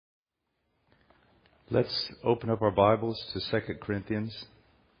Let's open up our Bibles to 2 Corinthians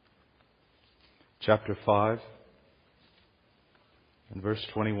chapter 5 and verse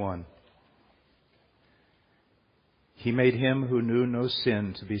 21. He made him who knew no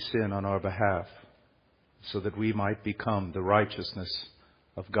sin to be sin on our behalf, so that we might become the righteousness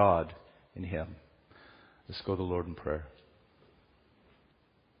of God in him. Let's go to the Lord in prayer.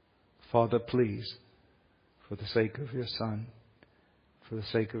 Father, please, for the sake of your Son, for the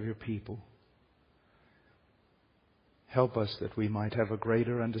sake of your people, help us that we might have a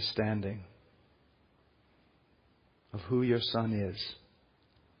greater understanding of who your Son is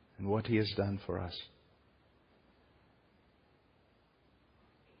and what he has done for us.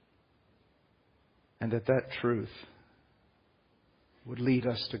 And that truth would lead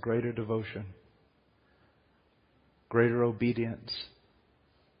us to greater devotion, greater obedience,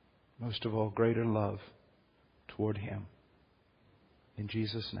 most of all, greater love toward him. In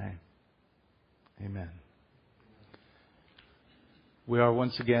Jesus' name, amen. We are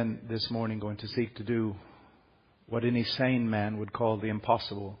once again this morning going to seek to do what any sane man would call the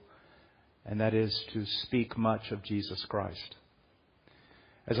impossible, and that is to speak much of Jesus Christ.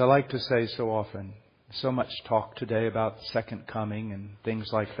 As I like to say so often, so much talk today about the second coming and things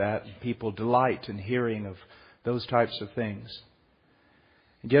like that. And people delight in hearing of those types of things.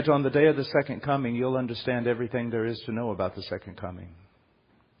 And yet on the day of the second coming, you'll understand everything there is to know about the second coming.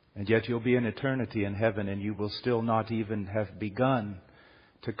 And yet you'll be in eternity in heaven, and you will still not even have begun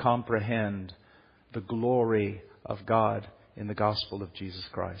to comprehend the glory of God in the gospel of Jesus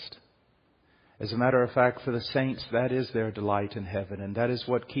Christ. As a matter of fact, for the saints, that is their delight in heaven, and that is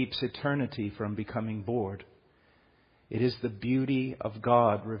what keeps eternity from becoming bored. It is the beauty of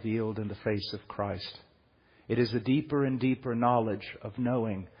God revealed in the face of Christ. It is a deeper and deeper knowledge of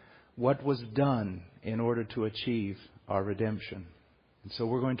knowing what was done in order to achieve our redemption. And so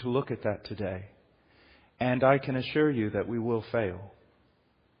we're going to look at that today. And I can assure you that we will fail.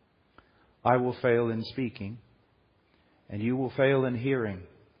 I will fail in speaking, and you will fail in hearing,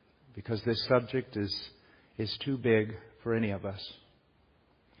 because this subject is too big for any of us.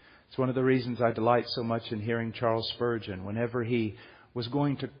 It's one of the reasons I delight so much in hearing Charles Spurgeon. Whenever he was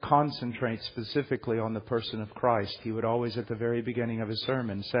going to concentrate specifically on the person of Christ, he would always at the very beginning of his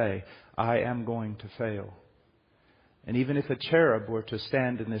sermon say, I am going to fail. And even if a cherub were to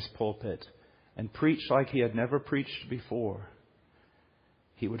stand in this pulpit and preach like he had never preached before,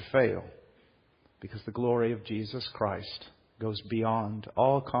 he would fail, because the glory of Jesus Christ goes beyond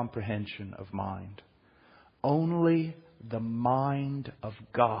all comprehension of mind. Only the mind of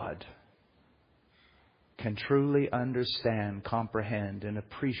God can truly understand, comprehend, and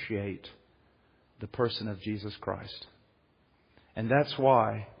appreciate the person of Jesus Christ. And that's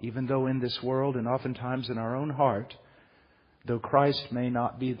why, even though in this world and oftentimes in our own heart, though Christ may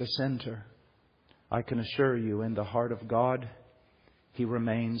not be the center, I can assure you in the heart of God, he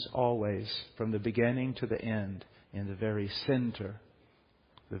remains always, from the beginning to the end, in the very center.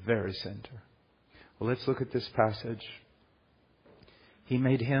 The very center. Well, let's look at this passage. He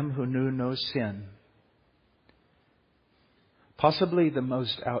made him who knew no sin. Possibly the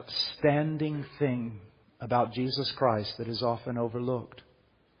most outstanding thing about Jesus Christ that is often overlooked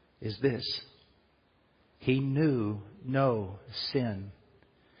is this. He knew no sin.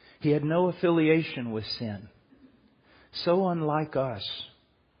 He had no affiliation with sin. So unlike us.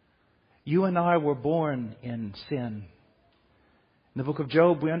 You and I were born in sin. In the book of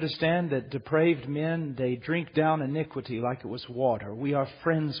Job, we understand that depraved men, they drink down iniquity like it was water. We are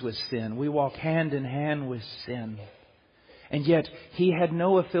friends with sin. We walk hand in hand with sin. And yet, he had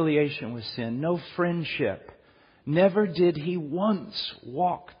no affiliation with sin, no friendship. Never did he once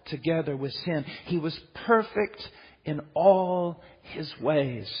walk together with sin. He was perfect in all his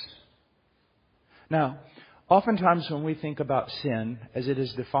ways. Now, oftentimes when we think about sin, as it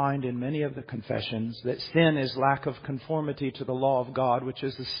is defined in many of the confessions, that sin is lack of conformity to the law of God, which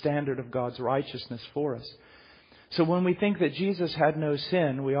is the standard of God's righteousness for us. So when we think that Jesus had no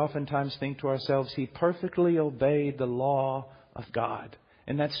sin, we oftentimes think to ourselves, he perfectly obeyed the law of God.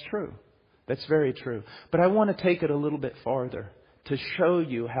 And that's true. That's very true. But I want to take it a little bit farther to show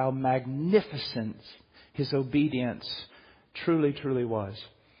you how magnificent his obedience truly, truly was.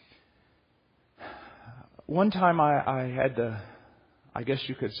 One time I had I guess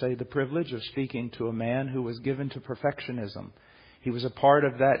you could say, the privilege of speaking to a man who was given to perfectionism. He was a part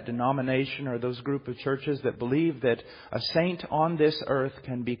of that denomination or those group of churches that believe that a saint on this earth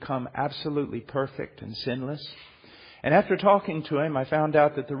can become absolutely perfect and sinless. And after talking to him, I found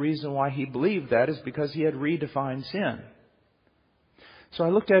out that the reason why he believed that is because he had redefined sin. So I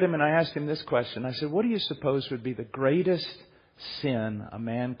looked at him and I asked him this question. I said, what do you suppose would be the greatest sin a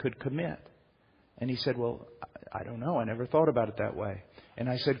man could commit? And he said, well, I don't know. I never thought about it that way. And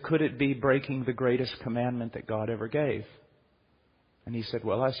I said, could it be breaking the greatest commandment that God ever gave? And he said,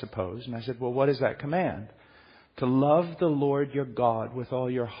 well, I suppose. And I said, well, what is that command? To love the Lord your God with all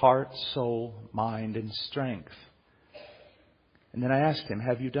your heart, soul, mind, and strength. And then I asked him,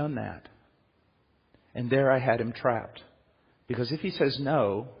 have you done that? And there I had him trapped. Because if he says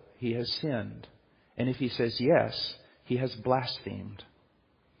no, he has sinned. And if he says yes, he has blasphemed.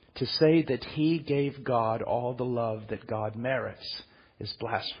 To say that he gave God all the love that God merits is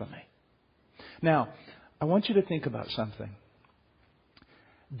blasphemy. Now, I want you to think about something.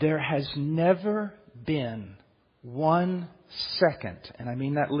 There has never been 1 second, and I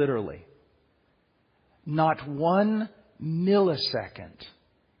mean that literally, not 1 millisecond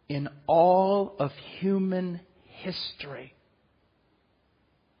in all of human history,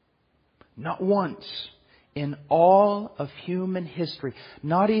 not once in all of human history,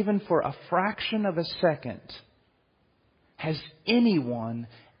 not even for a fraction of a second, has anyone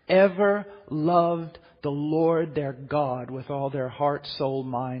ever loved the Lord their God with all their heart, soul,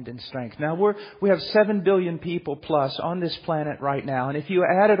 mind, and strength. Now we have 7 billion people plus on this planet right now. And if you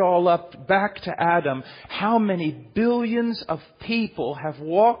add it all up back to Adam, how many billions of people have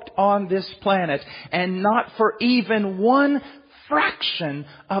walked on this planet and not for even 1 fraction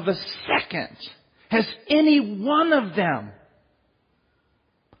of a second has any one of them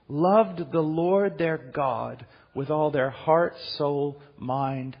loved the Lord their God with all their heart, soul,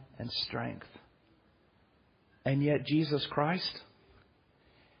 mind, and strength. And yet Jesus Christ,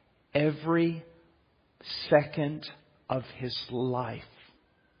 every second of His life,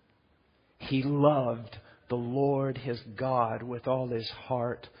 He loved the Lord his God with all his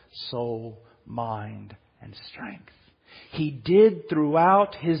heart, soul, mind, and strength. He did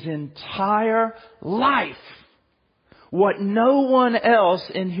throughout his entire life what no one else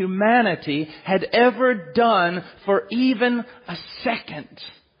in humanity had ever done for even a second.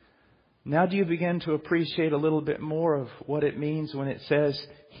 Now do you begin to appreciate a little bit more of what it means when it says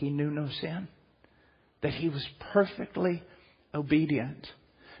He knew no sin? That He was perfectly obedient.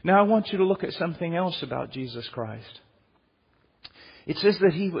 Now I want you to look at something else about Jesus Christ. It says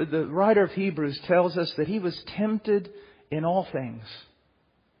that the writer of Hebrews tells us that He was tempted in all things,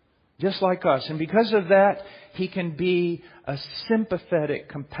 just like us. And because of that, He can be a sympathetic,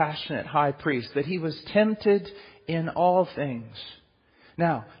 compassionate high priest. That He was tempted in all things.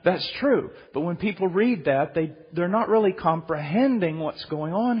 Now, that's true. But when people read that, they're not really comprehending what's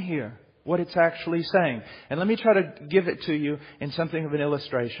going on here. What it's actually saying. And let me try to give it to you in something of an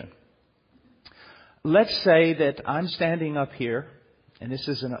illustration. Let's say that I'm standing up here, and this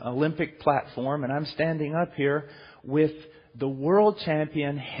is an Olympic platform, and I'm standing up here with the world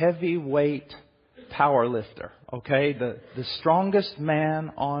champion heavyweight powerlifter, okay? The strongest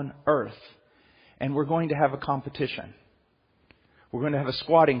man on earth. And we're going to have a competition. We're going to have a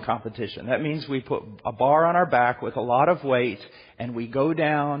squatting competition. That means we put a bar on our back with a lot of weight, and we go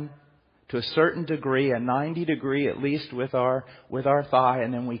down to a certain degree, a 90 degree at least with our thigh,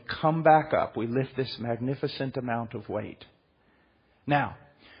 and then we come back up. We lift this magnificent amount of weight. Now,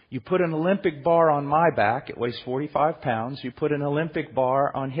 you put an Olympic bar on my back, it weighs 45 pounds. You put an Olympic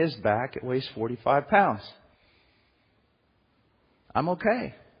bar on his back, it weighs 45 pounds. I'm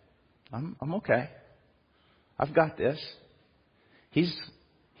okay. I'm okay. I've got this. He's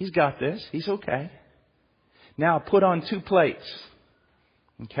got this. He's okay. Now put on 2 plates.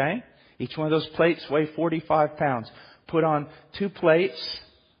 Okay? Each one of those plates weigh 45 pounds. Put on 2 plates.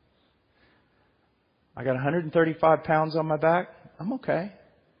 I got 135 pounds on my back. I'm okay.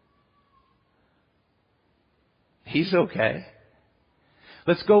 He's okay.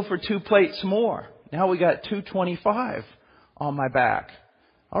 Let's go for 2 plates more. Now we got 225 on my back.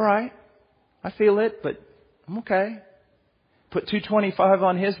 All right. I feel it, but I'm okay. Put 225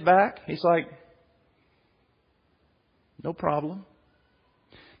 on his back. He's like, no problem.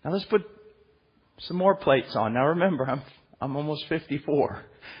 Now let's put some more plates on. Now remember, I'm almost 54.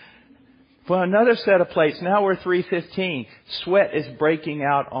 Put another set of plates. Now we're 315. Sweat is breaking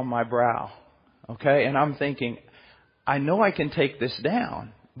out on my brow. Okay? And I'm thinking, I know I can take this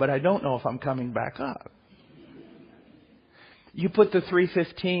down, but I don't know if I'm coming back up. You put the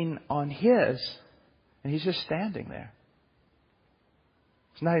 315 on his, and he's just standing there.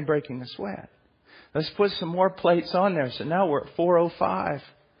 It's not even breaking a sweat. Let's put some more plates on there. So now we're at 405.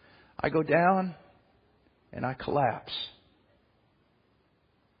 I go down and I collapse.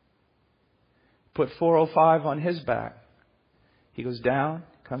 Put 405 on his back. He goes down,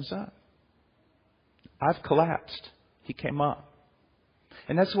 comes up. I've collapsed. He came up.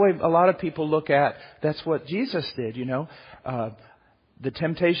 And that's the way a lot of people look at, that's what Jesus did, you know. the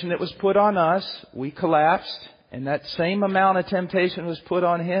temptation that was put on us, we collapsed, and that same amount of temptation was put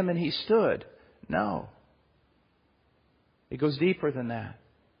on Him and He stood. No. It goes deeper than that.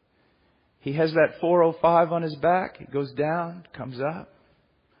 He has that 405 on His back. He goes down, comes up.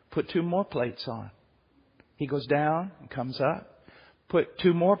 Put 2 more plates on. He goes down and comes up. Put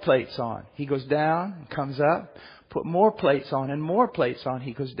 2 more plates on. He goes down and comes up. Put more plates on and more plates on.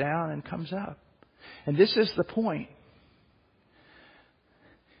 He goes down and comes up. And this is the point.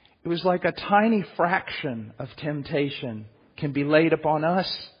 It was like a tiny fraction of temptation can be laid upon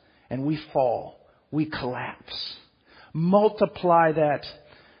us and we fall. We collapse. Multiply that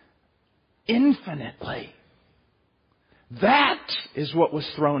infinitely. That is what was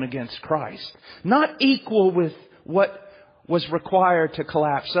thrown against Christ. Not equal with what was required to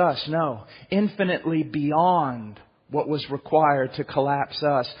collapse us. No. Infinitely beyond what was required to collapse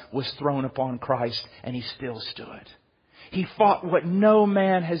us was thrown upon Christ, and He still stood. He fought what no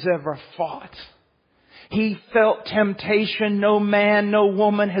man has ever fought. He felt temptation no man, no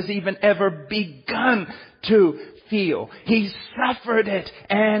woman has even ever begun to feel. He suffered it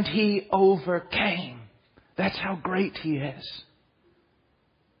and He overcame. That's how great He is.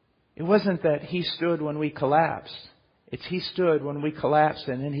 It wasn't that He stood when we collapsed. It's He stood when we collapsed,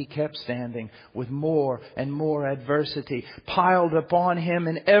 and then He kept standing with more and more adversity piled upon Him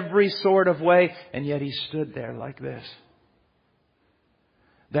in every sort of way, and yet He stood there like this.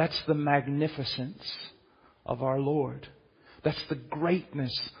 That's the magnificence of our Lord. That's the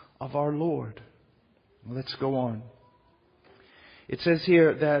greatness of our Lord. Let's go on. It says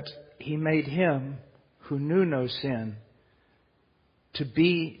here that He made Him who knew no sin to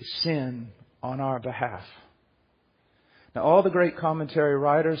be sin on our behalf. Now, all the great commentary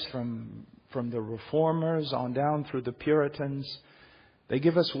writers from the Reformers on down through the Puritans, they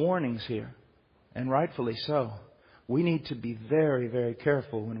give us warnings here, and rightfully so. We need to be very, very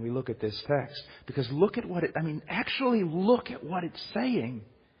careful when we look at this text, because look at what actually look at what it's saying.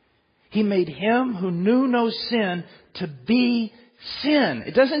 He made Him who knew no sin to be sin.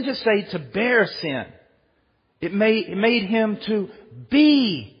 It doesn't just say to bear sin. It made Him to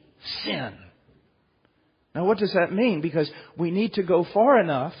be sin. Now, what does that mean? Because we need to go far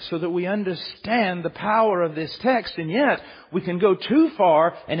enough so that we understand the power of this text, and yet we can go too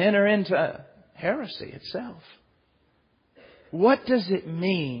far and enter into heresy itself. What does it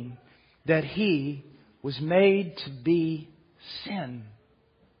mean that He was made to be sin?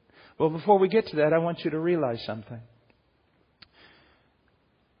 Well, before we get to that, I want you to realize something.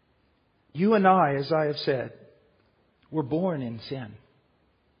 You and I, as I have said, were born in sin.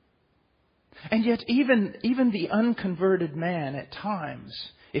 And yet even the unconverted man at times,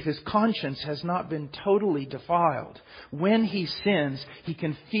 if his conscience has not been totally defiled, when he sins, he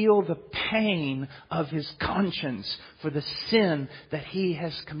can feel the pain of his conscience for the sin that he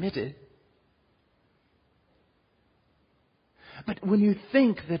has committed. But when you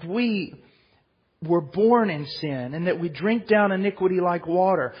think that we were born in sin and that we drink down iniquity like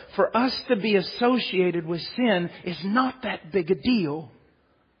water, for us to be associated with sin is not that big a deal.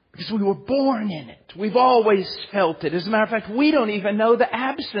 Because we were born in it. We've always felt it. As a matter of fact, we don't even know the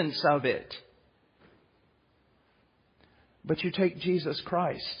absence of it. But you take Jesus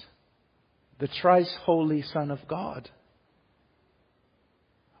Christ, the thrice holy Son of God.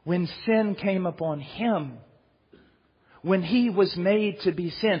 When sin came upon Him, when He was made to be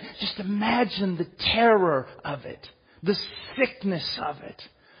sin, just imagine the terror of it, the sickness of it,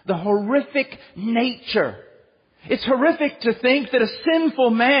 the horrific nature. It's horrific to think that a sinful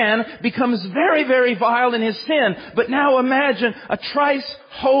man becomes very, very vile in his sin. But now imagine a thrice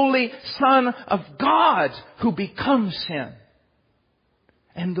holy Son of God who becomes sin.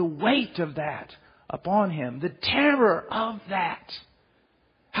 And the weight of that upon Him, the terror of that.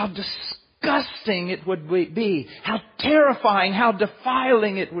 How disgusting it would be. How terrifying, how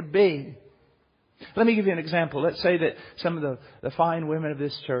defiling it would be. Let me give you an example. Let's say that some of the fine women of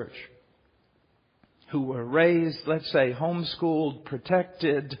this church who were raised, let's say, homeschooled,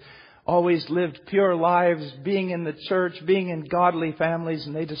 protected, always lived pure lives, being in the church, being in godly families,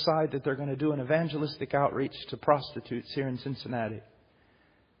 and they decide that they're going to do an evangelistic outreach to prostitutes here in Cincinnati.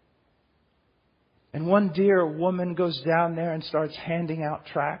 And one dear woman goes down there and starts handing out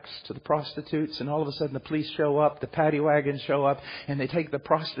tracts to the prostitutes, and all of a sudden the police show up, the paddy wagons show up, and they take the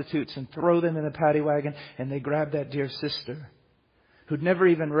prostitutes and throw them in the paddy wagon, and they grab that dear sister who'd never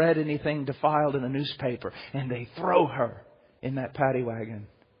even read anything defiled in a newspaper, and they throw her in that paddy wagon.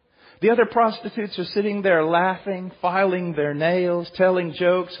 The other prostitutes are sitting there laughing, filing their nails, telling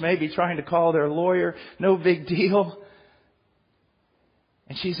jokes, maybe trying to call their lawyer. No big deal.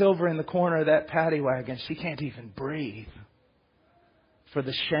 And she's over in the corner of that paddy wagon. She can't even breathe. for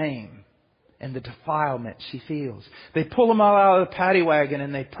the shame and the defilement she feels. They pull them all out of the paddy wagon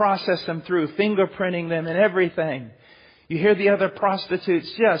and they process them through, fingerprinting them and everything. You hear the other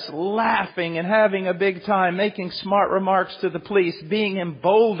prostitutes just laughing and having a big time, making smart remarks to the police, being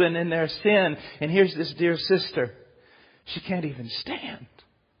emboldened in their sin. And here's this dear sister. She can't even stand.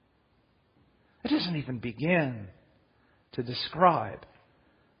 It doesn't even begin to describe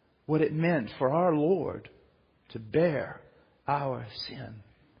what it meant for our Lord to bear our sin.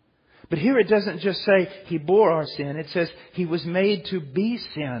 But here it doesn't just say He bore our sin. It says He was made to be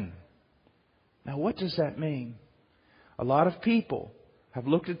sin. Now what does that mean? A lot of people have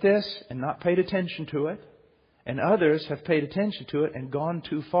looked at this and not paid attention to it. And others have paid attention to it and gone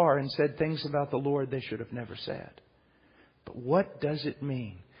too far and said things about the Lord they should have never said. But what does it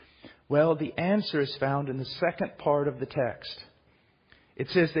mean? Well, the answer is found in the second part of the text. It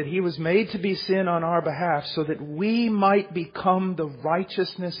says that He was made to be sin on our behalf so that we might become the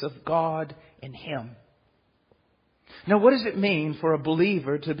righteousness of God in Him. Now, what does it mean for a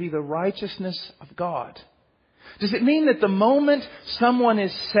believer to be the righteousness of God? Does it mean that the moment someone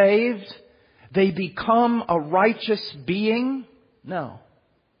is saved, they become a righteous being? No.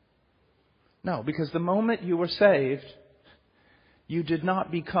 No, because the moment you were saved, you did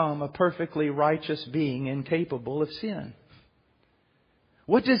not become a perfectly righteous being incapable of sin.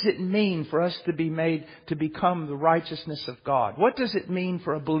 What does it mean for us to be made to become the righteousness of God? What does it mean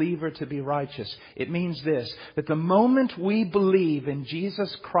for a believer to be righteous? It means this, that the moment we believe in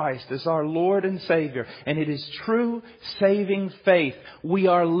Jesus Christ as our Lord and Savior, and it is true saving faith, we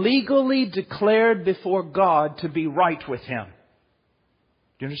are legally declared before God to be right with Him.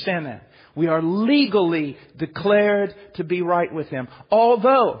 Do you understand that? We are legally declared to be right with Him.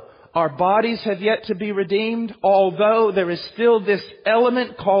 Although our bodies have yet to be redeemed, although there is still this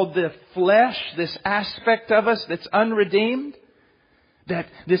element called the flesh, this aspect of us that's unredeemed, that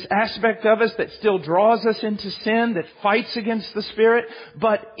this aspect of us that still draws us into sin, that fights against the Spirit.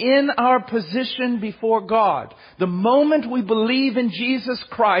 But in our position before God, the moment we believe in Jesus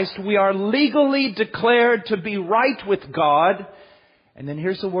Christ, we are legally declared to be right with God. And then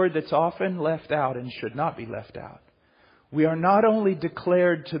here's a word that's often left out and should not be left out. We are not only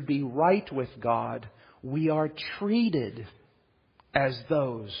declared to be right with God, we are treated as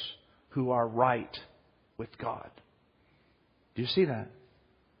those who are right with God. Do you see that?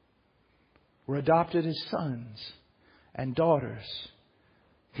 We're adopted as sons and daughters.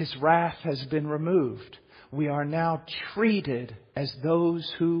 His wrath has been removed. We are now treated as those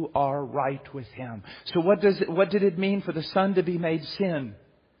who are right with Him. So what did it mean for the Son to be made sin?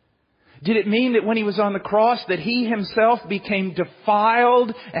 Did it mean that when He was on the cross that He Himself became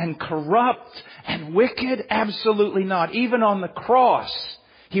defiled and corrupt and wicked? Absolutely not. Even on the cross,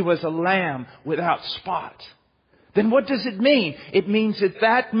 He was a lamb without spot. Then what does it mean? It means at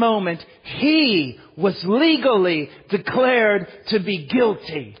that moment, He was legally declared to be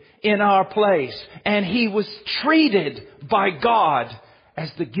guilty in our place. And He was treated by God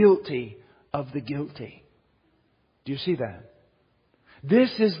as the guilty of the guilty. Do you see that?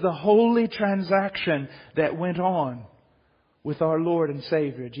 This is the holy transaction that went on with our Lord and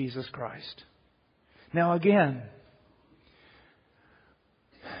Savior, Jesus Christ. Now again,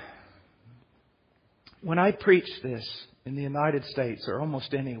 when I preach this in the United States or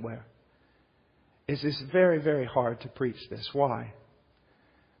almost anywhere, it's very, very hard to preach this. Why?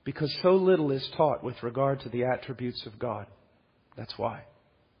 Because so little is taught with regard to the attributes of God. That's why.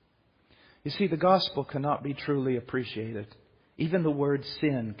 You see, the gospel cannot be truly appreciated. Even the word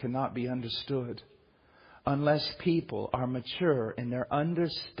sin cannot be understood unless people are mature in their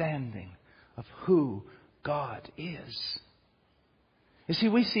understanding of who God is. You see,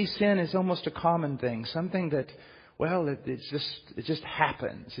 we see sin as almost a common thing, something that, well, it just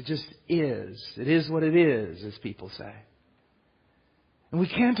happens. It just is. It is what it is, as people say. And we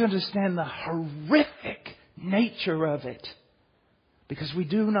can't understand the horrific nature of it because we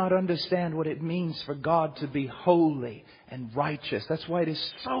do not understand what it means for God to be holy and righteous. That's why it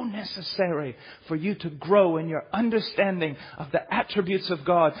is so necessary for you to grow in your understanding of the attributes of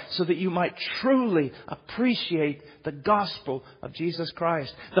God so that you might truly appreciate the gospel of Jesus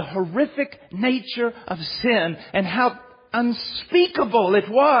Christ. The horrific nature of sin and how unspeakable it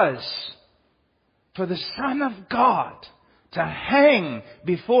was for the Son of God to hang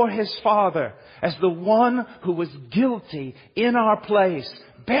before His Father as the one who was guilty in our place,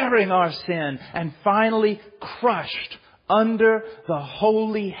 bearing our sin, and finally crushed under the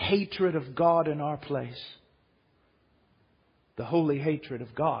holy hatred of God in our place. The holy hatred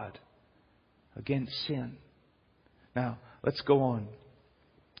of God against sin. Now, let's go on.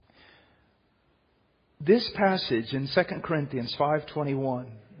 this passage in 2 Corinthians 5:21,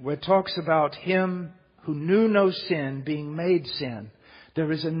 where it talks about Him who knew no sin being made sin,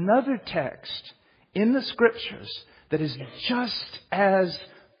 there is another text in the Scriptures that is just as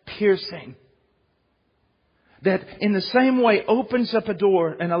piercing. That in the same way opens up a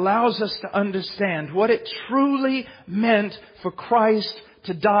door and allows us to understand what it truly meant for Christ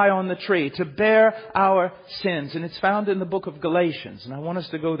to die on the tree, to bear our sins. And it's found in the book of Galatians. And I want us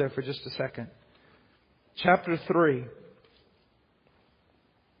to go there for just a second. Chapter 3.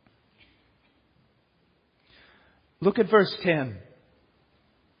 Look at verse 10.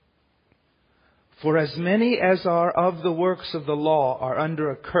 For as many as are of the works of the law are under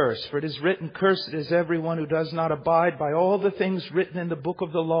a curse. For it is written, cursed is everyone who does not abide by all the things written in the book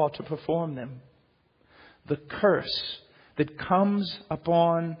of the law to perform them. The curse that comes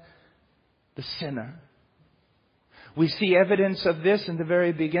upon the sinner. We see evidence of this in the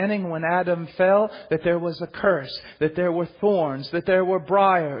very beginning when Adam fell, that there was a curse, that there were thorns, that there were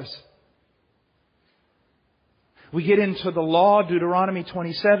briars. We get into the law, Deuteronomy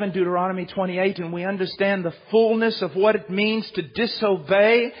 27, Deuteronomy 28, and we understand the fullness of what it means to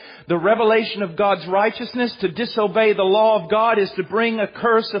disobey the revelation of God's righteousness. To disobey the law of God is to bring a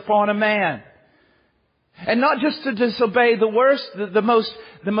curse upon a man. And not just to disobey the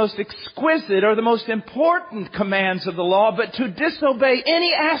most exquisite or the most important commands of the law, but to disobey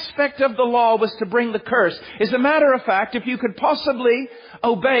any aspect of the law was to bring the curse. As a matter of fact, if you could possibly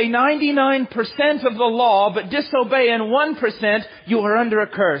obey 99% of the law, but disobey in 1%, you are under a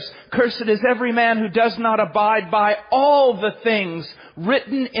curse. Cursed is every man who does not abide by all the things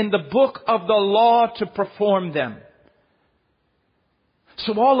written in the book of the law to perform them.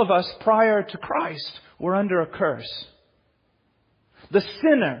 So all of us prior to Christ were under a curse. The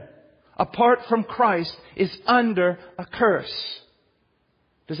sinner, apart from Christ, is under a curse.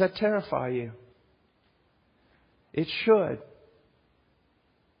 Does that terrify you? It should.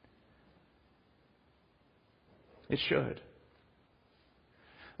 It should.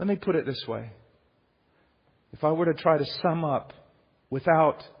 Let me put it this way. If I were to try to sum up,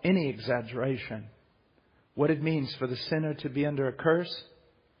 without any exaggeration, what it means for the sinner to be under a curse,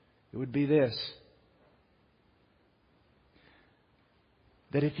 it would be this.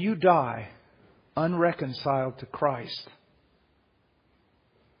 That if you die unreconciled to Christ,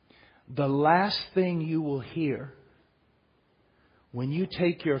 the last thing you will hear when you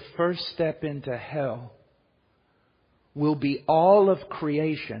take your first step into hell will be all of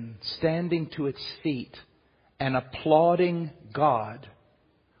creation standing to its feet and applauding God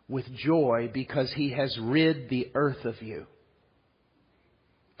with joy because He has rid the earth of you.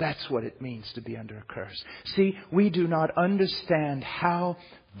 That's what it means to be under a curse. See, we do not understand how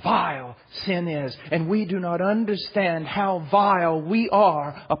vile sin is. And we do not understand how vile we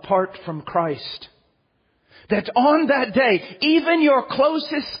are apart from Christ. That on that day, even your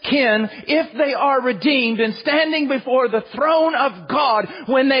closest kin, if they are redeemed and standing before the throne of God,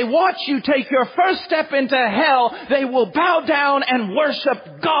 when they watch you take your first step into hell, they will bow down and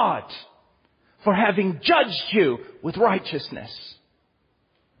worship God for having judged you with righteousness.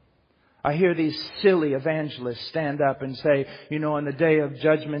 I hear these silly evangelists stand up and say, on the day of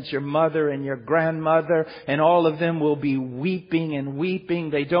judgment, your mother and your grandmother and all of them will be weeping and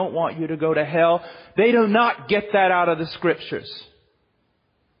weeping. They don't want you to go to hell. They do not get that out of the Scriptures.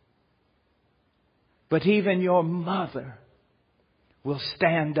 But even your mother will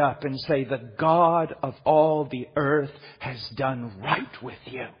stand up and say, the God of all the earth has done right with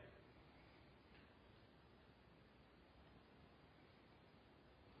you.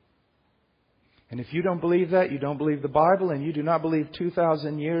 And if you don't believe that, you don't believe the Bible, and you do not believe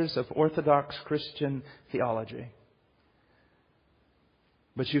 2,000 years of Orthodox Christian theology.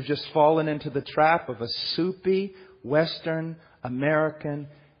 But you've just fallen into the trap of a soupy, Western, American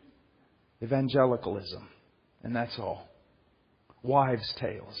evangelicalism. And that's all. Wives'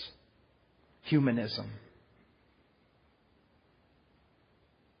 tales. Humanism.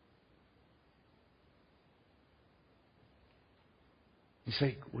 You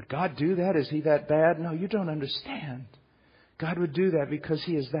say, would God do that? Is He that bad? No, you don't understand. God would do that because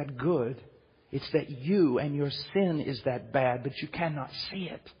He is that good. It's that you and your sin is that bad, but you cannot see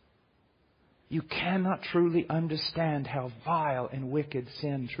it. You cannot truly understand how vile and wicked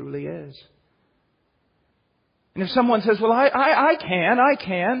sin truly is. And if someone says, well, I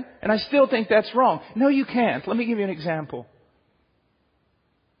can, and I still think that's wrong. No, you can't. Let me give you an example.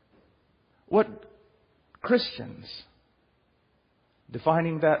 What Christians,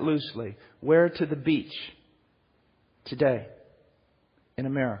 defining that loosely, wear to the beach today in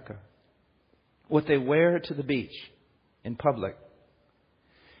America, what they wear to the beach in public,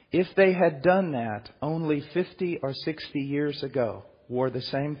 if they had done that only 50 or 60 years ago, wore the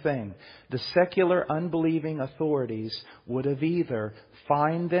same thing, the secular unbelieving authorities would have either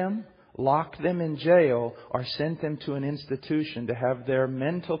fined them, locked them in jail, or sent them to an institution to have their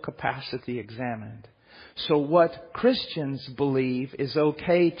mental capacity examined. So what Christians believe is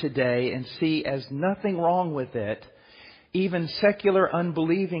okay today and see as nothing wrong with it, even secular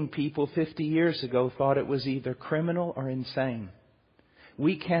unbelieving people 50 years ago thought it was either criminal or insane.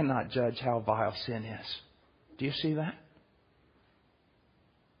 We cannot judge how vile sin is. Do you see that?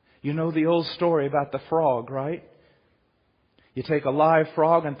 You know the old story about the frog, right? You take a live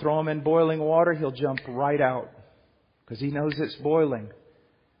frog and throw him in boiling water, he'll jump right out because he knows it's boiling.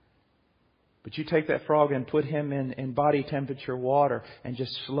 But you take that frog and put him in body temperature water and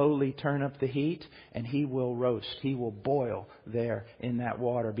just slowly turn up the heat, and he will roast. He will boil there in that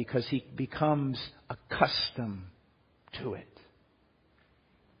water because he becomes accustomed to it.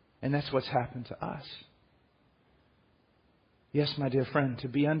 And that's what's happened to us. Yes, my dear friend, to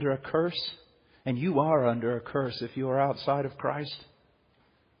be under a curse, and you are under a curse if you are outside of Christ.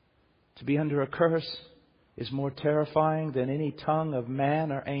 To be under a curse is more terrifying than any tongue of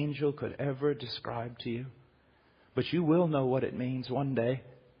man or angel could ever describe to you. But you will know what it means one day.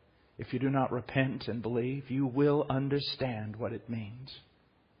 If you do not repent and believe, you will understand what it means.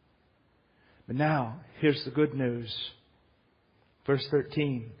 But now, here's the good news. Verse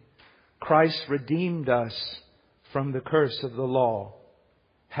 13. Christ redeemed us from the curse of the law,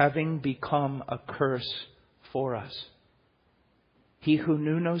 having become a curse for us. He who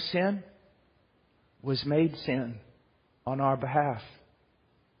knew no sin was made sin on our behalf.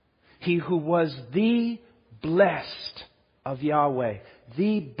 He who was the blessed of Yahweh,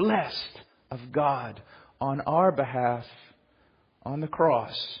 the blessed of God on our behalf on the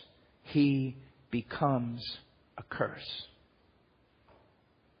cross, He becomes a curse.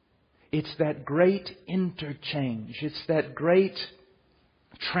 It's that great interchange. It's that great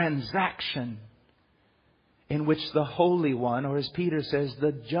transaction in which the Holy One, or as Peter says,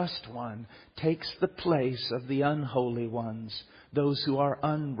 the Just One, takes the place of the unholy ones, those who are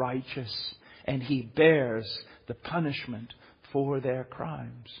unrighteous, and He bears the punishment for their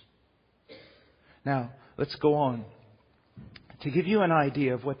crimes. Now, let's go on. To give you an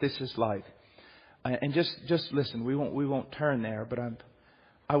idea of what this is like, and just listen, we won't turn there, but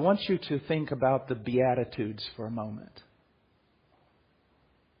I want you to think about the Beatitudes for a moment.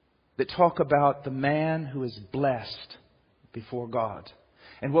 That talk about the man who is blessed before God.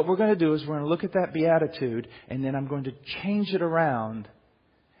 And what we're going to do is we're going to look at that beatitude, and then I'm going to change it around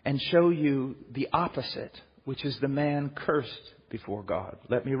and show you the opposite, which is the man cursed before God.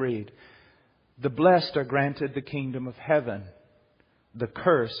 Let me read. The blessed are granted the kingdom of heaven. The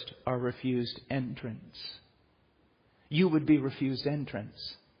cursed are refused entrance. You would be refused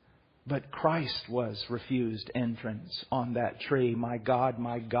entrance. But Christ was refused entrance on that tree. My God,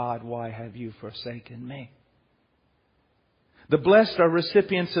 why have you forsaken me? The blessed are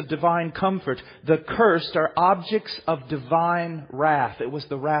recipients of divine comfort. The cursed are objects of divine wrath. It was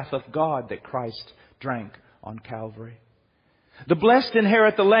the wrath of God that Christ drank on Calvary. The blessed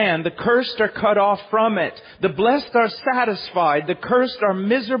inherit the land. The cursed are cut off from it. The blessed are satisfied. The cursed are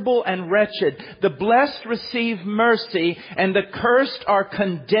miserable and wretched. The blessed receive mercy, and the cursed are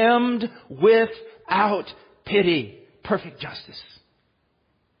condemned without pity. Perfect justice.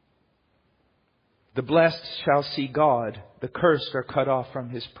 The blessed shall see God. The cursed are cut off from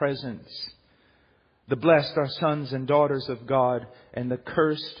His presence. The blessed are sons and daughters of God, and the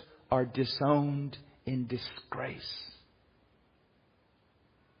cursed are disowned in disgrace.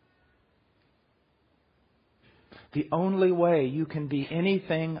 The only way you can be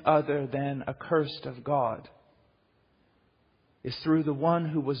anything other than accursed of God is through the one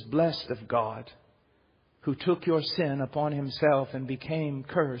who was blessed of God, who took your sin upon Himself and became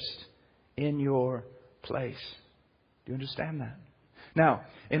cursed in your place. Do you understand that? Now,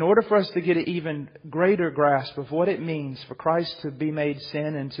 in order for us to get an even greater grasp of what it means for Christ to be made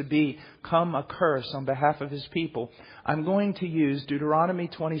sin and to become a curse on behalf of His people, I'm going to use Deuteronomy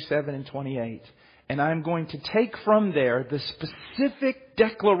 27 and 28. And I'm going to take from there the specific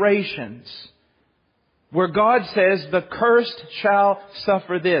declarations where God says, the cursed shall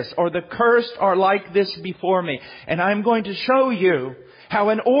suffer this, or the cursed are like this before me. And I'm going to show you how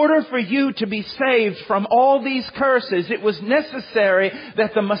in order for you to be saved from all these curses, it was necessary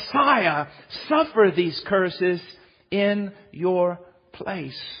that the Messiah suffer these curses in your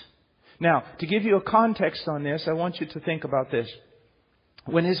place. Now, to give you a context on this, I want you to think about this.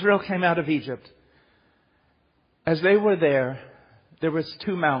 When Israel came out of Egypt, as they were there was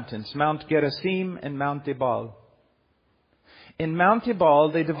two mountains, Mount Gerizim and Mount Ebal. in Mount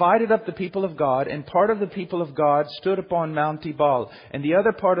Ebal, they divided up the people of God, and part of the people of God stood upon Mount Ebal, and the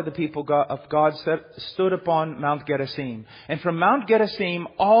other part of the people of God stood upon Mount Gerizim. And from Mount Gerizim,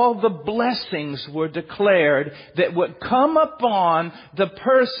 all the blessings were declared that would come upon the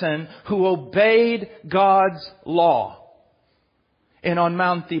person who obeyed God's law. And on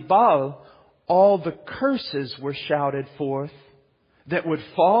Mount Ebal, all the curses were shouted forth that would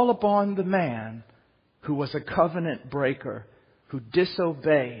fall upon the man who was a covenant breaker, who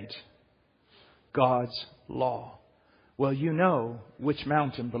disobeyed God's law. Well, you know which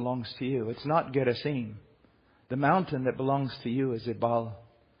mountain belongs to you. It's not Gerizim. The mountain that belongs to you is Ebal.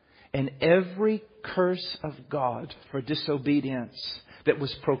 And every curse of God for disobedience that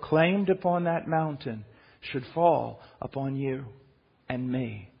was proclaimed upon that mountain should fall upon you and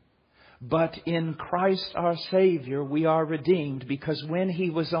me. But in Christ our Savior, we are redeemed, because when He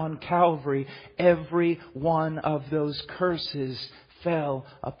was on Calvary, every one of those curses fell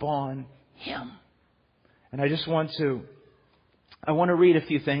upon Him. And I want to read a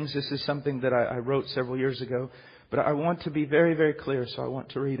few things. This is something that I wrote several years ago, but I want to be very, very clear, so I want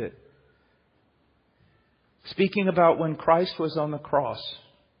to read it. Speaking about when Christ was on the cross,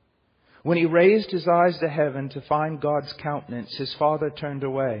 when He raised His eyes to heaven to find God's countenance, His Father turned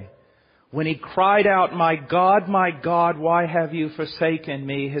away. When He cried out, my God, why have you forsaken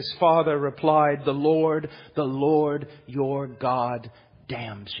me? His Father replied, the Lord, your God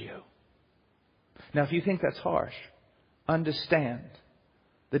damns you. Now, if you think that's harsh, understand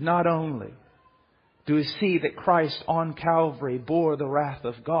that not only do we see that Christ on Calvary bore the wrath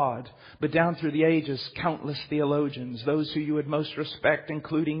of God, but down through the ages, countless theologians, those who you would most respect,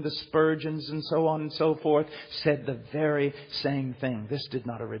 including the Spurgeons and so on and so forth, said the very same thing. This did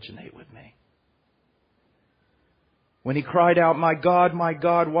not originate with me. When He cried out, my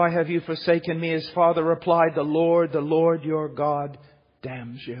God, why have you forsaken me? His Father replied, the Lord, your God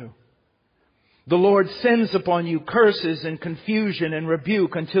damns you. The Lord sends upon you curses and confusion and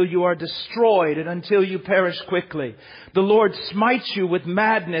rebuke until you are destroyed and until you perish quickly. The Lord smites you with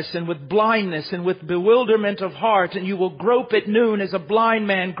madness and with blindness and with bewilderment of heart, and you will grope at noon as a blind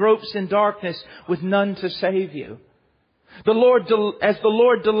man gropes in darkness with none to save you. As the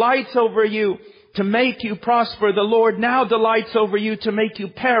Lord delights over you to make you prosper, the Lord now delights over you to make you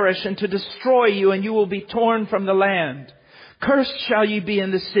perish and to destroy you, and you will be torn from the land. Cursed shall ye be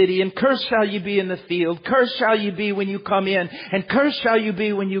in the city, and cursed shall ye be in the field. Cursed shall ye be when you come in, and cursed shall you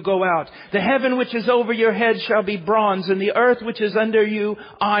be when you go out. The heaven which is over your head shall be bronze, and the earth which is under you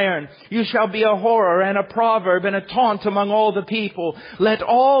iron. You shall be a horror and a proverb and a taunt among all the people. Let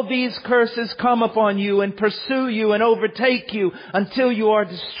all these curses come upon you and pursue you and overtake you until you are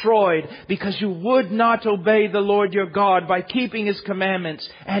destroyed, because you would not obey the Lord your God by keeping His commandments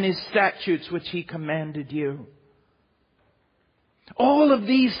and His statutes which He commanded you. All of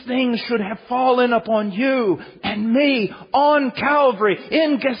these things should have fallen upon you and me on Calvary,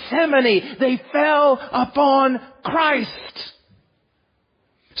 in Gethsemane. They fell upon Christ.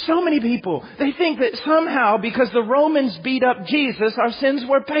 So many people, they think that somehow because the Romans beat up Jesus, our sins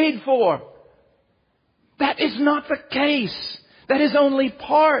were paid for. That is not the case. That is only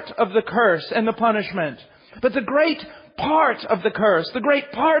part of the curse and the punishment. But the great part of the curse, the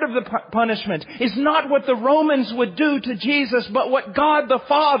great part of the punishment is not what the Romans would do to Jesus, but what God the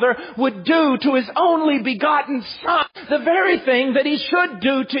Father would do to His only begotten Son. The very thing that He should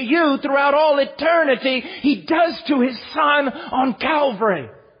do to you throughout all eternity, He does to His Son on Calvary.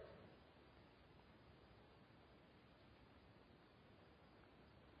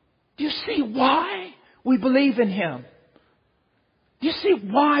 Do you see why we believe in Him? You see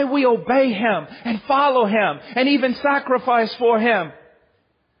why we obey Him and follow Him and even sacrifice for Him?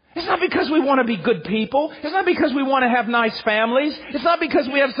 It's not because we want to be good people. It's not because we want to have nice families. It's not because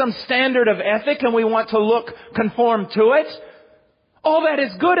we have some standard of ethic and we want to conform to it. All that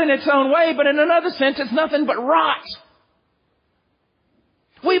is good in its own way, but in another sense, it's nothing but rot.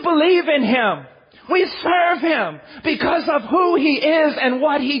 We believe in Him. We serve Him because of who He is and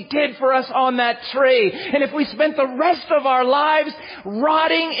what He did for us on that tree. And if we spent the rest of our lives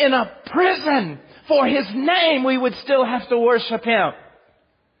rotting in a prison for His name, we would still have to worship Him.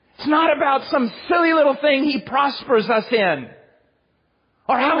 It's not about some silly little thing He prospers us in,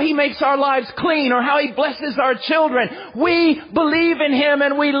 or how He makes our lives clean, or how He blesses our children. We believe in Him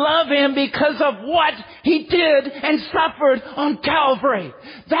and we love Him because of what He did and suffered on Calvary.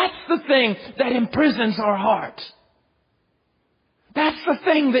 That's the thing that imprisons our heart. That's the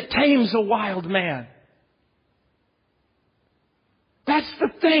thing that tames a wild man. That's the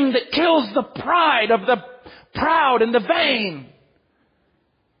thing that kills the pride of the proud and the vain,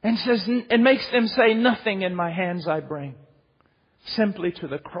 and makes them say, nothing in my hands I bring. Simply to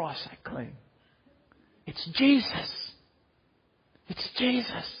the cross I cling. It's Jesus. It's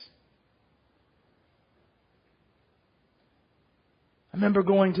Jesus. I remember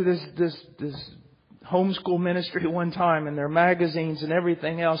going to this homeschool ministry one time, and their magazines and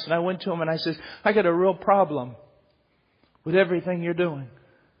everything else. And I went to them and I said, I got a real problem with everything you're doing.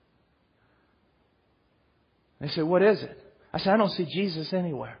 They said, what is it? I said, I don't see Jesus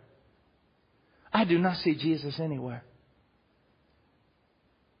anywhere. I do not see Jesus anywhere.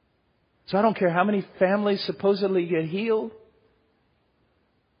 So I don't care how many families supposedly get healed.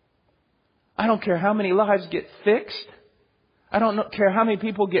 I don't care how many lives get fixed. I don't care how many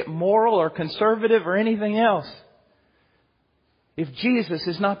people get moral or conservative or anything else. If Jesus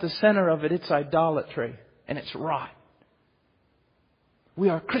is not the center of it, it's idolatry and it's rot. We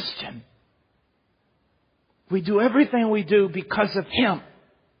are Christian. We do everything we do because of Him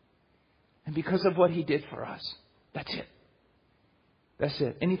and because of what He did for us. That's it. That's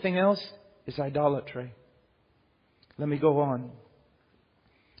it. Anything else is idolatry. Let me go on.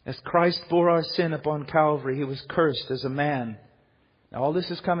 As Christ bore our sin upon Calvary, He was cursed as a man. Now all this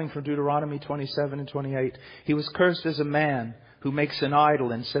is coming from Deuteronomy 27 and 28. He was cursed as a man who makes an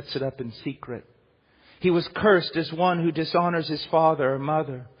idol and sets it up in secret. He was cursed as one who dishonors his father or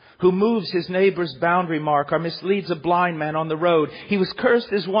mother, who moves his neighbor's boundary mark or misleads a blind man on the road. He was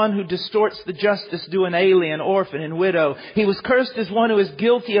cursed as one who distorts the justice due an alien, orphan, and widow. He was cursed as one who is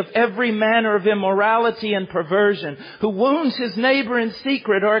guilty of every manner of immorality and perversion, who wounds his neighbor in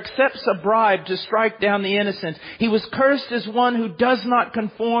secret or accepts a bribe to strike down the innocent. He was cursed as one who does not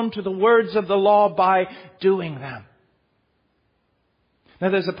conform to the words of the law by doing them. Now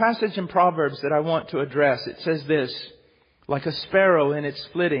there's a passage in Proverbs that I want to address. It says this: like a sparrow in its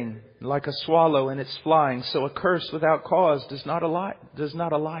flitting, like a swallow in its flying, so a curse without cause does not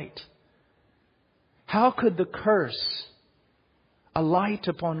alight. How could the curse alight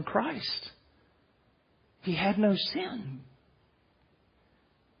upon Christ? He had no sin.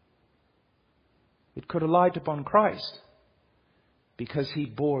 It could alight upon Christ because He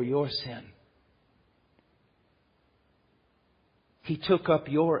bore your sin. He took up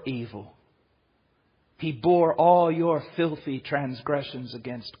your evil. He bore all your filthy transgressions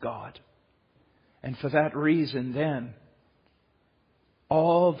against God. And for that reason then,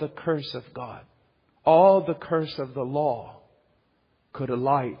 all the curse of God, all the curse of the law could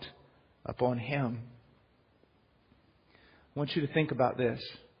alight upon Him. I want you to think about this.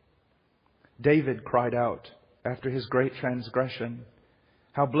 David cried out after his great transgression,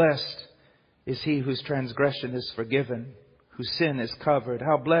 how blessed is he whose transgression is forgiven, whose sin is covered.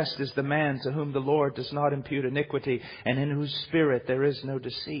 How blessed is the man to whom the Lord does not impute iniquity, and in whose spirit there is no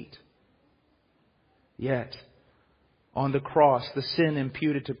deceit. Yet, on the cross, the sin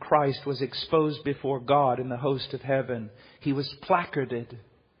imputed to Christ was exposed before God in the host of heaven. He was placarded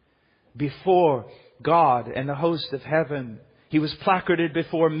before God and the host of heaven. He was placarded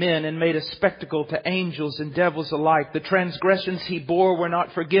before men and made a spectacle to angels and devils alike. The transgressions He bore were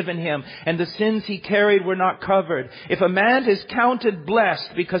not forgiven Him, and the sins He carried were not covered. If a man is counted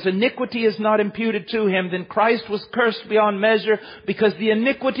blessed because iniquity is not imputed to him, then Christ was cursed beyond measure because the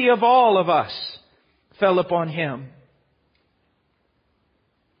iniquity of all of us fell upon Him.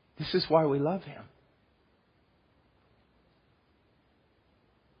 This is why we love Him.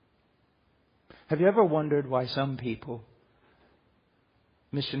 Have you ever wondered why some people,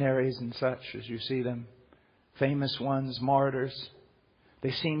 missionaries and such, as you see them, famous ones, martyrs,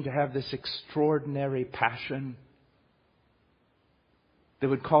 they seem to have this extraordinary passion that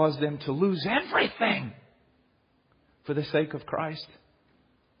would cause them to lose everything for the sake of Christ?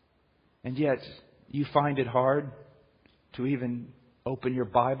 And yet you find it hard to even open your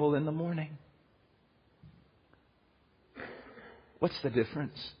Bible in the morning. What's the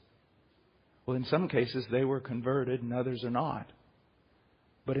difference? Well, in some cases they were converted and others are not.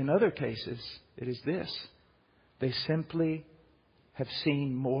 But in other cases, it is this: they simply have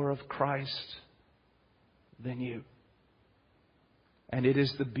seen more of Christ than you. And it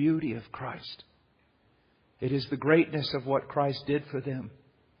is the beauty of Christ. It is the greatness of what Christ did for them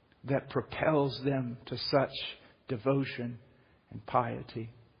that propels them to such devotion and piety.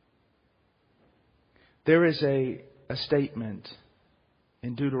 There is a statement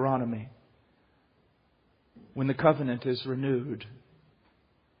in Deuteronomy when the covenant is renewed.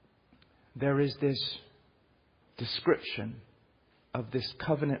 There is this description of this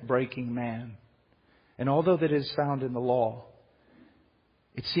covenant-breaking man. And although that is found in the law,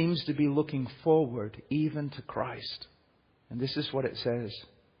 it seems to be looking forward even to Christ. And this is what it says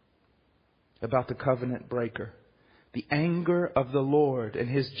about the covenant breaker. The anger of the Lord and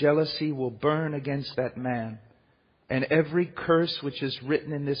His jealousy will burn against that man, and every curse which is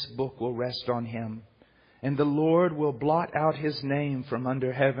written in this book will rest on him. And the Lord will blot out his name from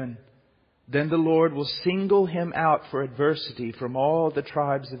under heaven. Then the Lord will single him out for adversity from all the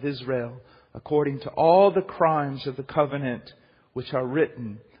tribes of Israel, according to all the crimes of the covenant which are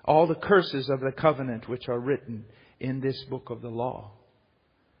written, all the curses of the covenant which are written in this book of the law.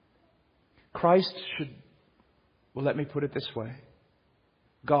 Christ should, well, let me put it this way.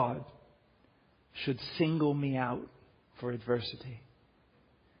 God should single me out for adversity.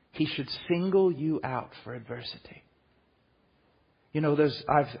 He should single you out for adversity. You know,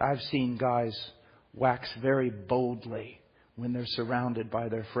 I've seen guys wax very boldly when they're surrounded by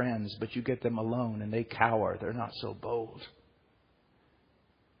their friends, but you get them alone and they cower. They're not so bold.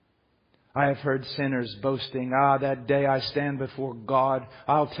 I have heard sinners boasting, that day I stand before God,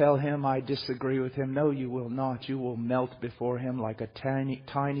 I'll tell Him I disagree with Him. No, you will not. You will melt before Him like a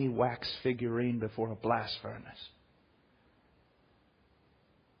tiny wax figurine before a blast furnace.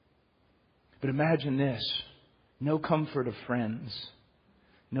 But imagine this. No comfort of friends.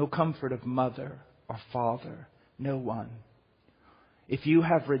 No comfort of mother or father. No one. If you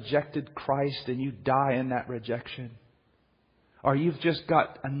have rejected Christ and you die in that rejection, or you've just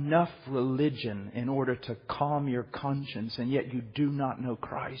got enough religion in order to calm your conscience and yet you do not know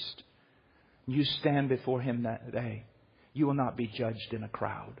Christ, you stand before Him that day, you will not be judged in a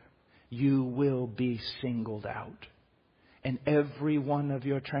crowd. You will be singled out. And every one of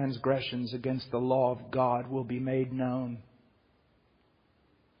your transgressions against the law of God will be made known.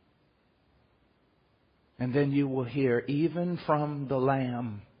 And then you will hear, even from the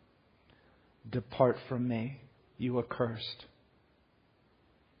Lamb, "Depart from me, you accursed."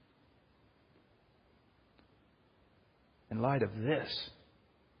 In light of this,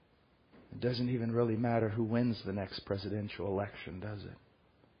 it doesn't even really matter who wins the next presidential election, does it?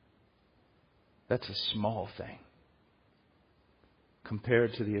 That's a small thing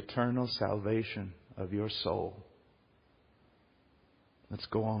compared to the eternal salvation of your soul. Let's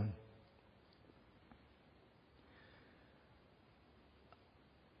go on.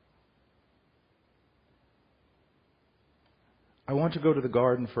 I want to go to the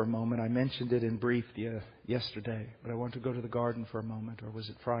garden for a moment. I mentioned it in brief yesterday, but I want to go to the garden for a moment, or was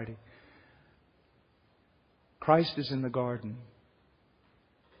it Friday? Christ is in the garden.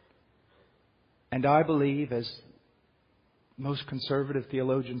 And I believe, as most conservative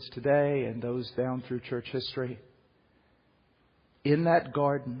theologians today and those down through church history, in that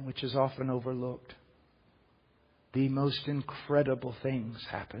garden, which is often overlooked, the most incredible things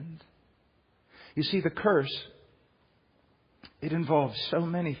happened. You see, the curse, it involves so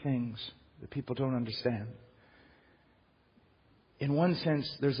many things that people don't understand. In one sense,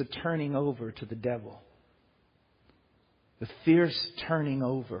 there's a turning over to the devil. The fierce turning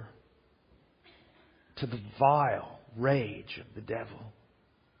over to the vile rage of the devil.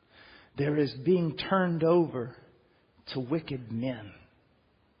 There is being turned over to wicked men.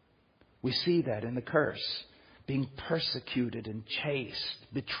 We see that in the curse. Being persecuted and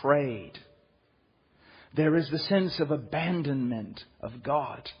chased, betrayed. There is the sense of abandonment of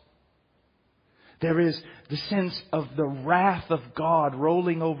God. There is the sense of the wrath of God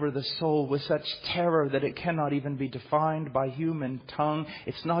rolling over the soul with such terror that it cannot even be defined by human tongue.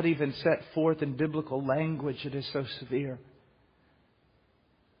 It's not even set forth in biblical language. It is so severe.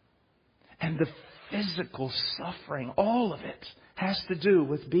 And the physical suffering, all of it, has to do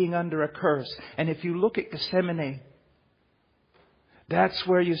with being under a curse. And if you look at Gethsemane, that's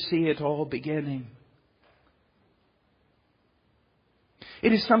where you see it all beginning.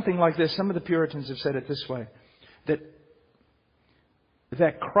 It is something like this. Some of the Puritans have said it this way.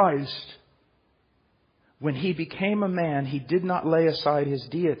 That Christ, when He became a man, He did not lay aside His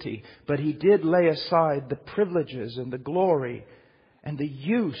deity, but He did lay aside the privileges and the glory and the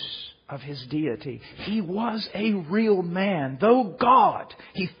use of His deity. He was a real man. Though God,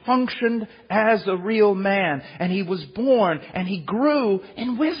 He functioned as a real man. And He was born and He grew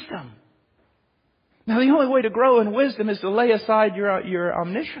in wisdom. Now, the only way to grow in wisdom is to lay aside your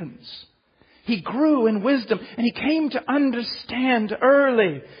omniscience. He grew in wisdom and He came to understand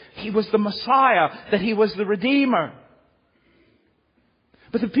early He was the Messiah, that He was the Redeemer.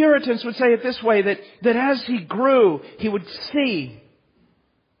 But the Puritans would say it this way, that as He grew, He would see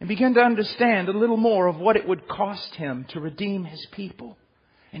and begin to understand a little more of what it would cost Him to redeem His people.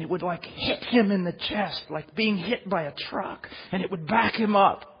 And it would like hit Him in the chest, like being hit by a truck. And it would back Him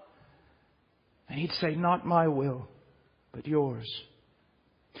up. And He'd say, "Not my will, but yours."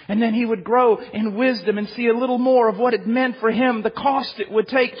 And then He would grow in wisdom and see a little more of what it meant for Him, the cost it would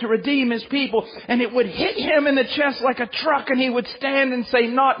take to redeem His people. And it would hit Him in the chest like a truck, and He would stand and say,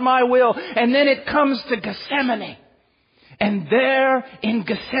 "Not my will." And then it comes to Gethsemane. And there in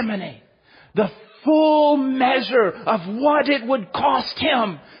Gethsemane, the full measure of what it would cost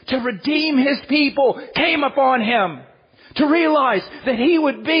Him to redeem His people came upon Him. To realize that He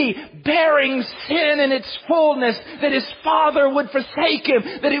would be bearing sin in its fullness, that His Father would forsake Him,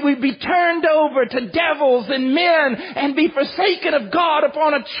 that it would be turned over to devils and men and be forsaken of God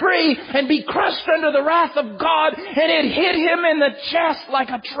upon a tree and be crushed under the wrath of God, and it hit Him in the chest like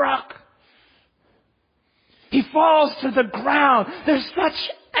a truck. He falls to the ground. There's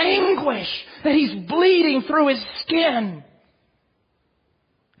such anguish that He's bleeding through His skin.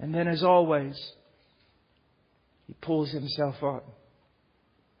 And then, as always, He pulls Himself up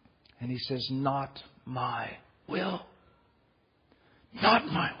and He says, "Not my will. Not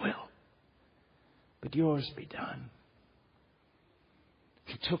my will, but yours be done."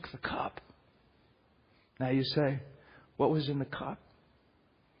 He took the cup. Now you say, what was in the cup?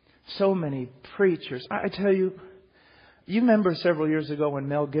 So many preachers. I tell you, you remember several years ago when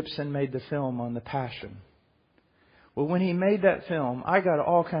Mel Gibson made the film on the Passion. Well, when he made that film, I got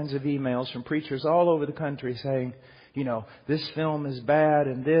all kinds of emails from preachers all over the country saying, this film is bad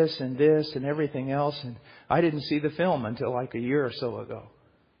and this and everything else. And I didn't see the film until like a year or so ago.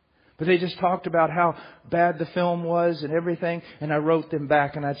 But they just talked about how bad the film was and everything. And I wrote them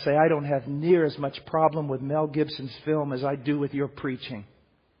back and I'd say, I don't have near as much problem with Mel Gibson's film as I do with your preaching.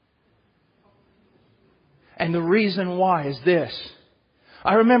 And the reason why is this.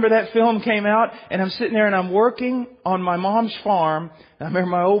 I remember that film came out and I'm sitting there and I'm working on my mom's farm. I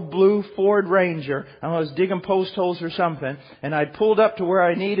remember my old blue Ford Ranger. I was digging post holes or something. And I pulled up to where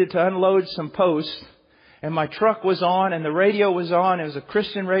I needed to unload some posts. And my truck was on and the radio was on. It was a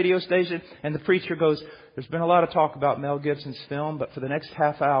Christian radio station. And the preacher goes, "There's been a lot of talk about Mel Gibson's film, but for the next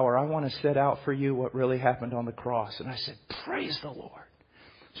half hour, I want to set out for you what really happened on the cross." And I said, "Praise the Lord."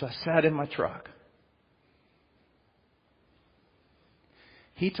 So I sat in my truck.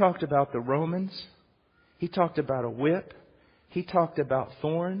 He talked about the Romans. He talked about a whip. He talked about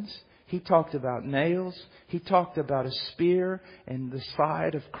thorns. He talked about nails. He talked about a spear in the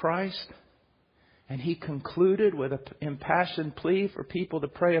side of Christ. And he concluded with an impassioned plea for people to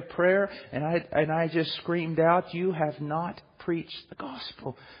pray a prayer. And I just screamed out, "You have not preached the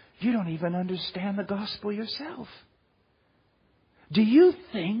gospel. You don't even understand the gospel yourself." Do you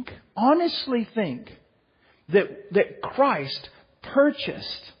think, honestly think, that Christ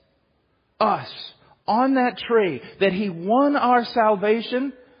purchased us on that tree, that He won our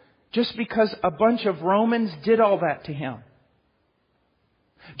salvation just because a bunch of Romans did all that to Him?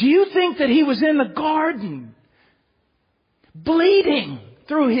 Do you think that He was in the garden bleeding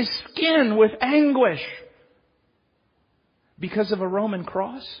through His skin with anguish because of a Roman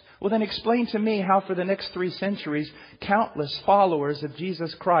cross? Well, then explain to me how for the next 3 centuries, countless followers of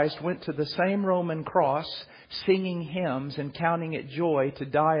Jesus Christ went to the same Roman cross, singing hymns and counting it joy to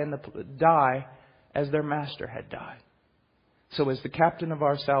die as their master had died. So is the captain of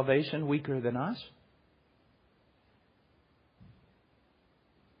our salvation weaker than us?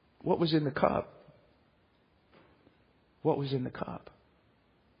 What was in the cup? What was in the cup?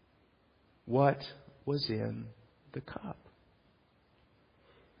 What was in the cup?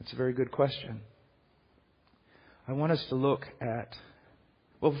 That's a very good question. I want us to look at...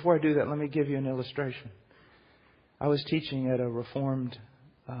 Well, before I do that, let me give you an illustration. I was teaching at a Reformed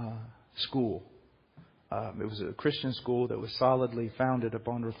school. It was a Christian school that was solidly founded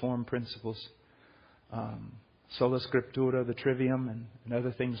upon Reformed principles. Sola Scriptura, the Trivium, and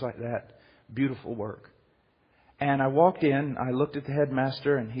other things like that. Beautiful work. And I walked in, I looked at the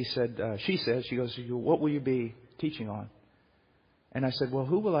headmaster, and she goes, "What will you be teaching on?" And I said, "Well,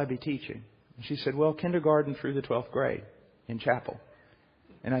 who will I be teaching?" And she said, "Well, kindergarten through the 12th grade in chapel."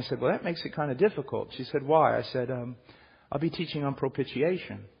 And I said, "Well, that makes it kind of difficult." She said, "Why?" I said, "I'll be teaching on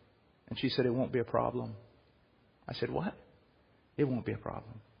propitiation." And she said, "It won't be a problem." I said, "What?" "It won't be a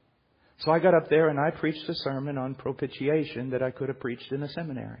problem." So I got up there and I preached a sermon on propitiation that I could have preached in a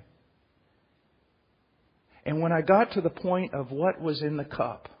seminary. And when I got to the point of what was in the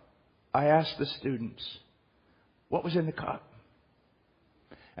cup, I asked the students, "What was in the cup?"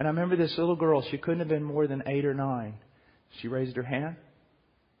 And I remember this little girl, she couldn't have been more than 8 or 9. She raised her hand.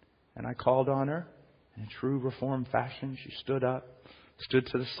 And I called on her. In true Reformed fashion, she stood up, stood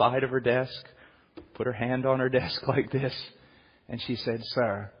to the side of her desk, put her hand on her desk like this. And she said,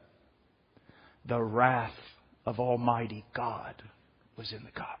 "Sir, the wrath of Almighty God was in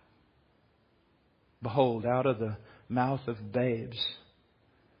the cup." Behold, out of the mouth of babes,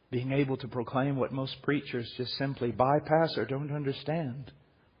 being able to proclaim what most preachers just simply bypass or don't understand.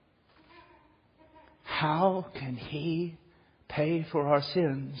 How can He pay for our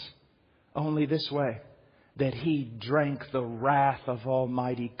sins? Only this way. that He drank the wrath of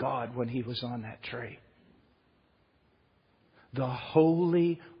Almighty God when He was on that tree. The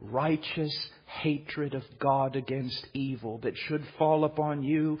holy, righteous hatred of God against evil that should fall upon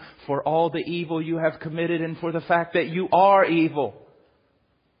you for all the evil you have committed and for the fact that you are evil.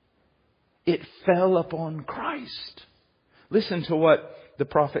 It fell upon Christ. Listen to what the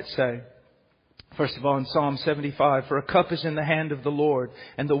prophets say. First of all, in Psalm 75, for a cup is in the hand of the Lord,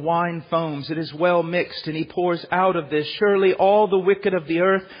 and the wine foams. It is well mixed, and He pours out of this. Surely all the wicked of the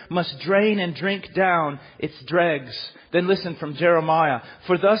earth must drain and drink down its dregs. Then listen from Jeremiah.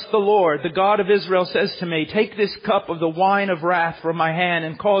 For thus the Lord, the God of Israel, says to me, take this cup of the wine of wrath from my hand,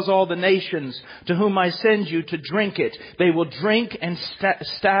 and cause all the nations to whom I send you to drink it. They will drink and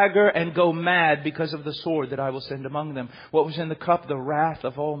stagger and go mad because of the sword that I will send among them. What was in the cup? The wrath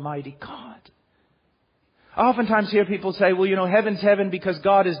of Almighty God. I oftentimes hear people say, well, heaven's heaven because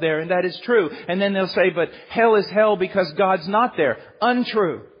God is there. And that is true. And then they'll say, but hell is hell because God's not there.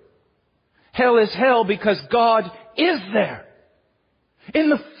 Untrue. Hell is hell because God is there. In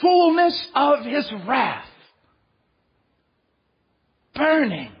the fullness of His wrath.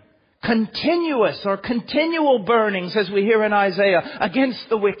 Burning. Continuous or continual burnings, as we hear in Isaiah, against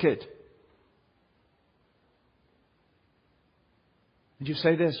the wicked. And you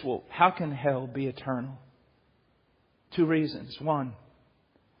say this, well, how can hell be eternal? 2 reasons. 1,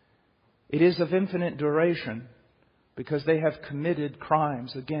 it is of infinite duration because they have committed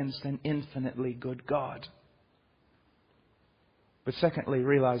crimes against an infinitely good God. But secondly,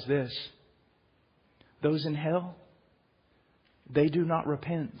 realize this. Those in hell, they do not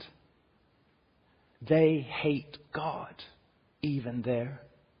repent. They hate God even there.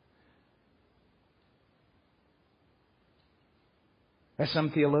 As some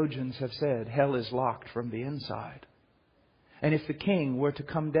theologians have said, hell is locked from the inside. And if the king were to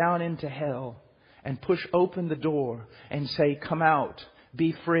come down into hell and push open the door and say, come out,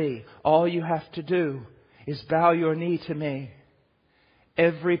 be free, all you have to do is bow your knee to me,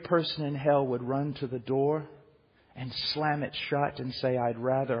 every person in hell would run to the door and slam it shut and say, I'd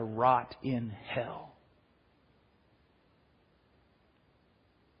rather rot in hell.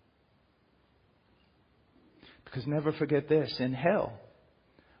 Because never forget this, in hell,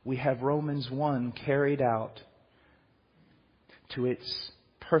 we have Romans 1 carried out to its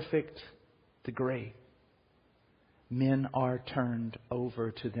perfect degree. Men are turned over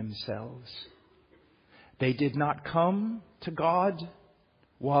to themselves. They did not come to God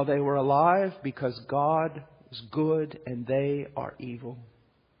while they were alive because God is good and they are evil.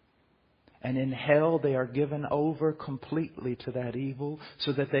 And in hell they are given over completely to that evil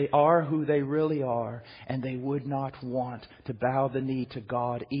so that they are who they really are, and they would not want to bow the knee to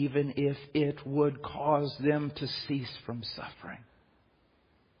God even if it would cause them to cease from suffering.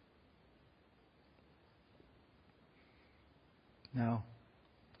 Now,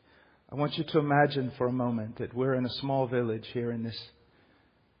 I want you to imagine for a moment that we're in a small village here in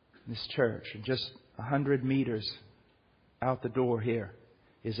this church, and just 100 meters out the door here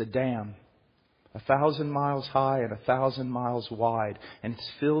is a dam. 1,000 miles high and 1,000 miles wide, and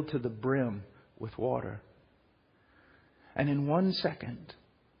it's filled to the brim with water. And in 1 second,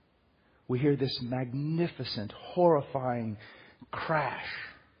 we hear this magnificent, horrifying crash.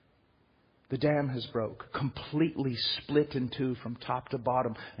 The dam has broke, completely split in two from top to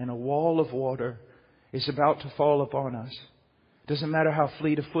bottom, and a wall of water is about to fall upon us. Doesn't matter how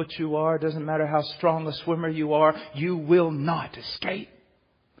fleet of foot you are, doesn't matter how strong a swimmer you are, you will not escape.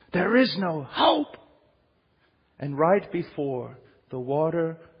 There is no hope. And right before the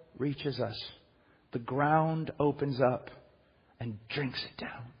water reaches us, the ground opens up and drinks it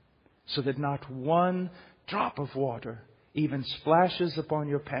down, so that not one drop of water even splashes upon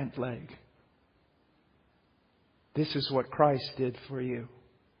your pant leg. This is what Christ did for you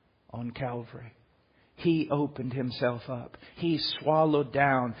on Calvary. He opened Himself up. He swallowed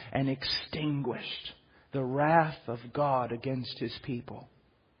down and extinguished the wrath of God against His people.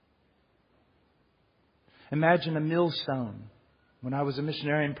 Imagine a millstone. When I was a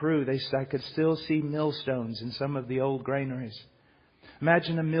missionary in Peru, I could still see millstones in some of the old granaries.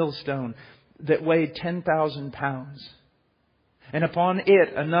 Imagine a millstone that weighed 10,000 pounds. And upon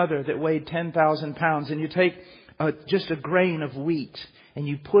it, another that weighed 10,000 pounds. And you take just a grain of wheat and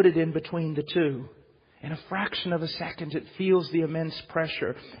you put it in between the two. In a fraction of a second, it feels the immense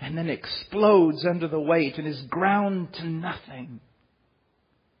pressure and then explodes under the weight and is ground to nothing.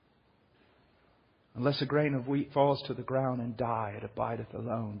 Unless a grain of wheat falls to the ground and die, it abideth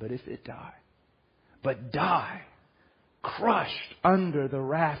alone. But if it die, crushed under the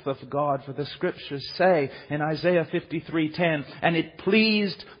wrath of God. For the Scriptures say in Isaiah 53:10, and it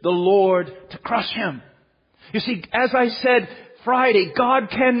pleased the Lord to crush him. You see, as I said Friday, God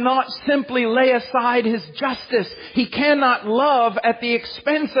cannot simply lay aside His justice. He cannot love at the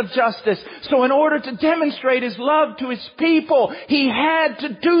expense of justice. So in order to demonstrate His love to His people, He had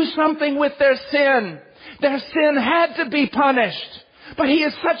to do something with their sin. Their sin had to be punished. But He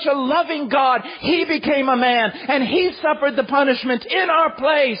is such a loving God. He became a man and He suffered the punishment in our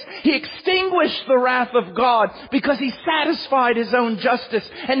place. He extinguished the wrath of God because He satisfied His own justice.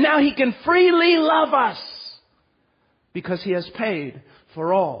 And now He can freely love us because He has paid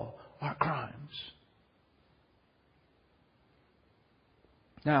for all our crimes.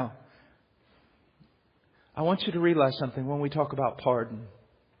 Now, I want you to realize something when we talk about pardon.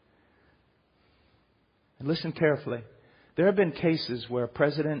 And listen carefully. There have been cases where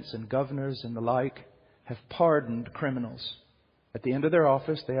presidents and governors and the like have pardoned criminals. At the end of their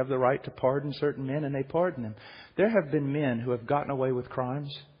office, they have the right to pardon certain men, and they pardon them. There have been men who have gotten away with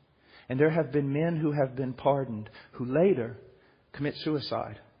crimes, and there have been men who have been pardoned who later commit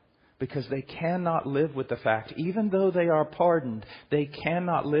suicide because they cannot live with the fact, even though they are pardoned, they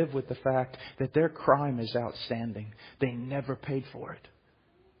cannot live with the fact that their crime is outstanding. They never paid for it.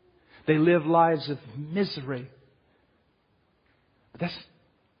 They live lives of misery.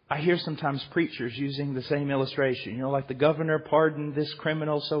 I hear sometimes preachers using the same illustration. You know, like the governor pardoned this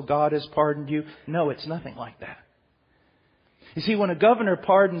criminal, so God has pardoned you. No, it's nothing like that. You see, when a governor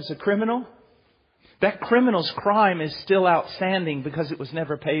pardons a criminal, that criminal's crime is still outstanding because it was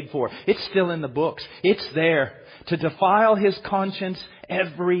never paid for. It's still in the books. It's there to defile his conscience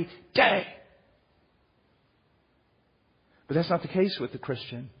every day. But that's not the case with the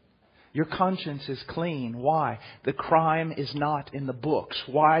Christian. Your conscience is clean. Why? The crime is not in the books.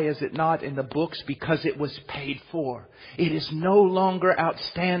 Why is it not in the books? Because it was paid for. It is no longer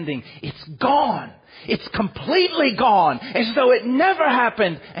outstanding. It's gone. It's completely gone, as though it never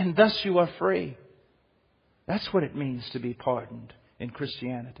happened, and thus you are free. That's what it means to be pardoned in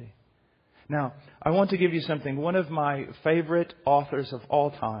Christianity. Now, I want to give you something. One of my favorite authors of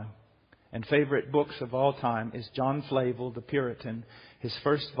all time and favorite books of all time is John Flavel, the Puritan. His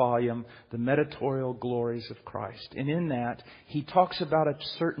first volume, The Mediatorial Glories of Christ. And in that, he talks about a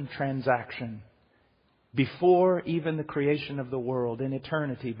certain transaction before even the creation of the world, in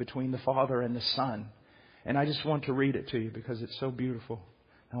eternity, between the Father and the Son. And I just want to read it to you because it's so beautiful.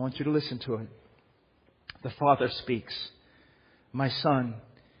 I want you to listen to it. The Father speaks. My Son,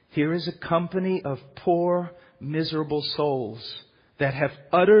 here is a company of poor, miserable souls that have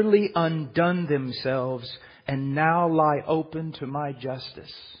utterly undone themselves and now lie open to my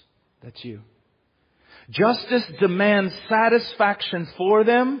justice. That's you. Justice demands satisfaction for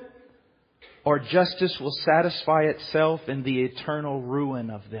them, or justice will satisfy itself in the eternal ruin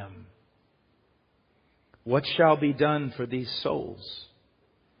of them. What shall be done for these souls?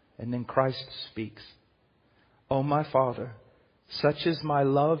 And then Christ speaks. O my Father, such is my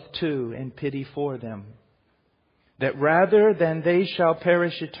love too and pity for them, that rather than they shall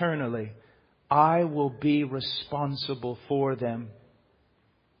perish eternally, I will be responsible for them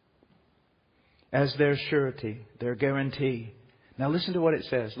as their surety, their guarantee. Now listen to what it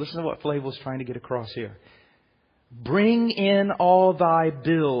says. Listen to what Flavel's trying to get across here. Bring in all thy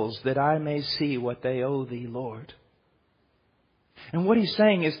bills that I may see what they owe thee, Lord. And what he's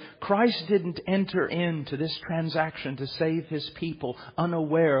saying is Christ didn't enter into this transaction to save His people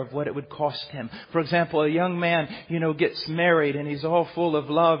unaware of what it would cost Him. For example, a young man, gets married and he's all full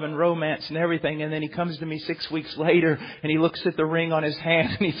of love and romance and everything. And then he comes to me 6 weeks later and he looks at the ring on his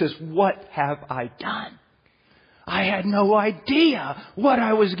hand and he says, what have I done? I had no idea what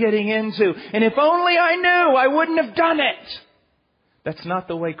I was getting into. And if only I knew, I wouldn't have done it. That's not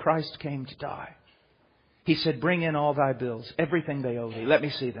the way Christ came to die. He said, bring in all thy bills, everything they owe thee. Let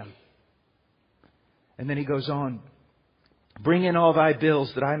me see them. And then he goes on. Bring in all thy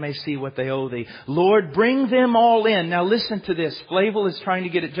bills that I may see what they owe thee. Lord, bring them all in. Now listen to this. Flavel is trying to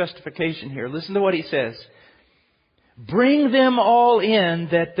get at justification here. Listen to what he says. Bring them all in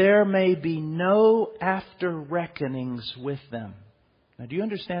that there may be no after reckonings with them. Now do you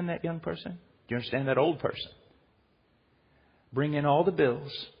understand that, young person? Do you understand that, old person? Bring in all the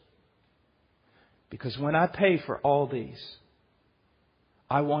bills. Because when I pay for all these,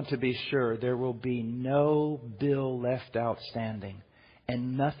 I want to be sure there will be no bill left outstanding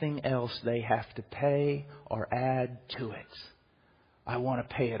and nothing else they have to pay or add to it. I want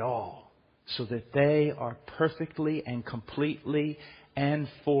to pay it all so that they are perfectly and completely and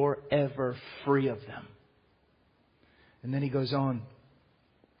forever free of them. And then he goes on.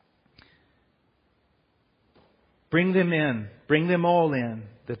 Bring them in, bring them all in,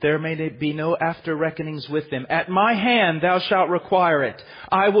 that there may be no after reckonings with them. At my hand thou shalt require it.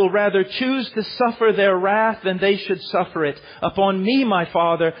 I will rather choose to suffer their wrath than they should suffer it. Upon me, my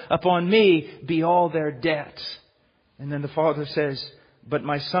Father, upon me be all their debts. And then the Father says, but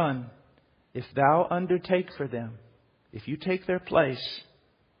my Son, if thou undertake for them, if you take their place,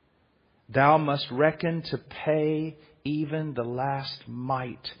 thou must reckon to pay even the last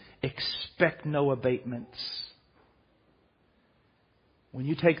mite. Expect no abatements. When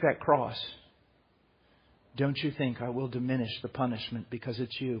you take that cross, don't you think I will diminish the punishment because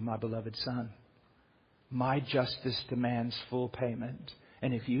it's you, my beloved Son. My justice demands full payment.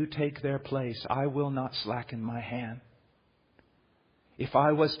 And if you take their place, I will not slacken my hand. If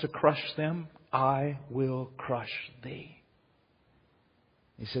I was to crush them, I will crush thee.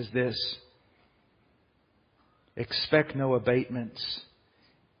 He says this, expect no abatements.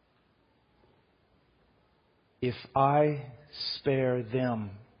 If I spare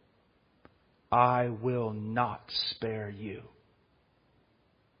them, I will not spare you.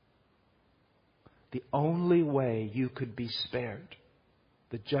 The only way you could be spared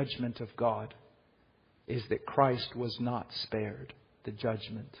the judgment of God is that Christ was not spared the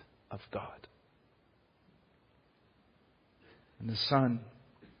judgment of God. And the Son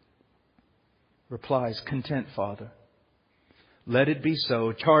replies, content, Father. Let it be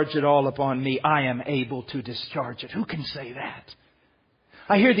so. Charge it all upon me. I am able to discharge it. Who can say that?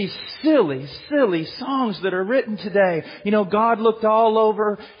 I hear these silly, silly songs that are written today. You know, God looked all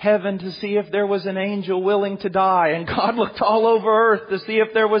over heaven to see if there was an angel willing to die. And God looked all over earth to see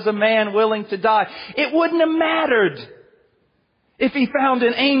if there was a man willing to die. It wouldn't have mattered if He found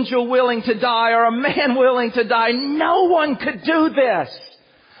an angel willing to die or a man willing to die. No one could do this.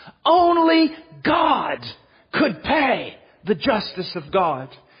 Only God could pay the justice of God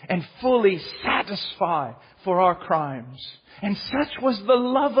and fully satisfy for our crimes. And such was the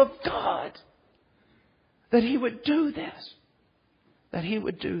love of God that He would do this. That He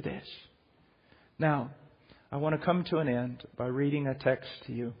would do this. Now, I want to come to an end by reading a text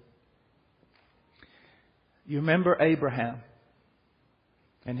to you. You remember Abraham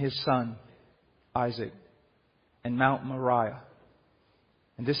and his son Isaac and Mount Moriah.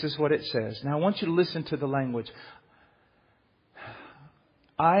 And this is what it says. Now I want you to listen to the language.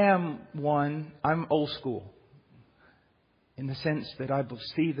 I'm old school in the sense that I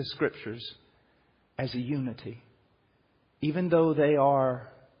see the Scriptures as a unity. Even though they are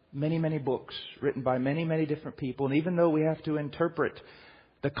many, many books written by many, many different people, and even though we have to interpret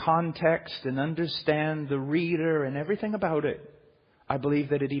the context and understand the reader and everything about it, I believe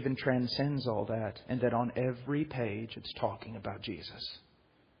that it even transcends all that, and that on every page it's talking about Jesus.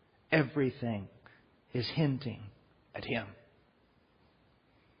 Everything is hinting at Him.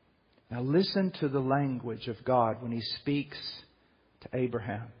 Now listen to the language of God when He speaks to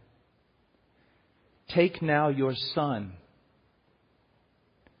Abraham. Take now your son,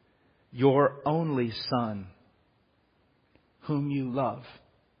 your only son, whom you love.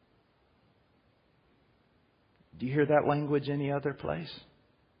 Do you hear that language any other place?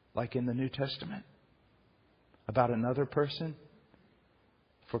 Like in the New Testament? About another person?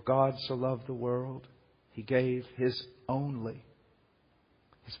 For God so loved the world, He gave His only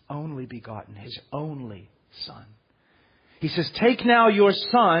begotten, His only Son. He says, take now your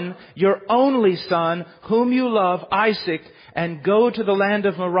son, your only son, whom you love, Isaac, and go to the land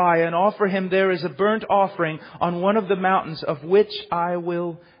of Moriah and offer him there as a burnt offering on one of the mountains of which I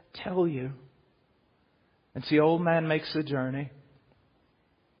will tell you. And see, old man makes the journey.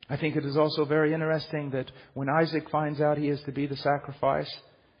 I think it is also very interesting that when Isaac finds out he is to be the sacrifice,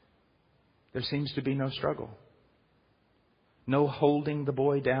 there seems to be no struggle. No holding the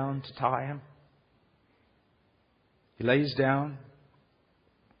boy down to tie him. He lays down,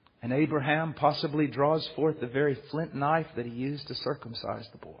 and Abraham possibly draws forth the very flint knife that he used to circumcise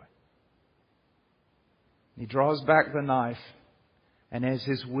the boy. He draws back the knife, and as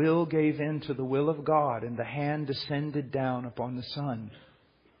his will gave in to the will of God, and the hand descended down upon the son,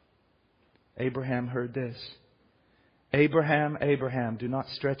 Abraham heard this. Abraham, Abraham, do not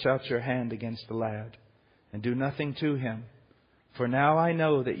stretch out your hand against the lad, and do nothing to him. For now I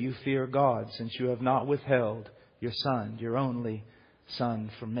know that you fear God, since you have not withheld your son, your only son,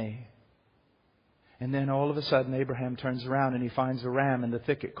 from me. And then all of a sudden Abraham turns around and he finds a ram in the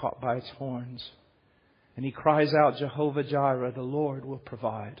thicket caught by its horns. And he cries out, Jehovah Jireh, the Lord will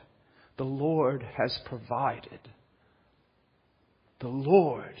provide. The Lord has provided. The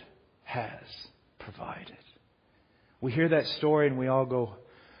Lord has provided. We hear that story and we all go,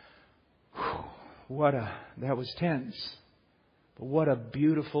 that was tense. But what a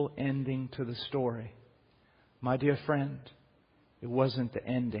beautiful ending to the story. My dear friend, it wasn't the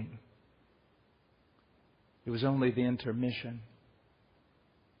ending. It was only the intermission.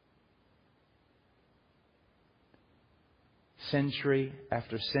 Century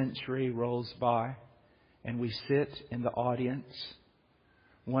after century rolls by, and we sit in the audience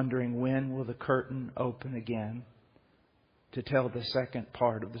wondering when will the curtain open again to tell the second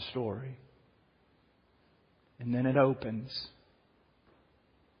part of the story. And then it opens,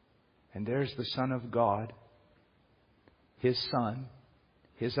 and there's the Son of God, His Son,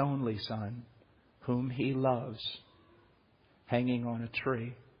 His only Son, whom He loves, hanging on a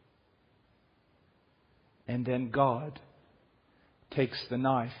tree. And then God takes the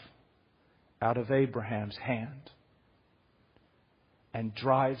knife out of Abraham's hand and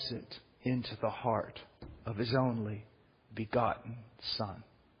drives it into the heart of His only begotten Son.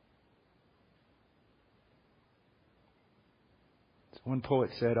 One poet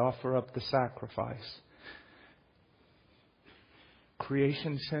said, offer up the sacrifice.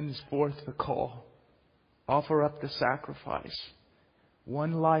 Creation sends forth the call. Offer up the sacrifice.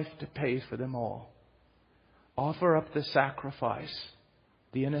 One life to pay for them all. Offer up the sacrifice.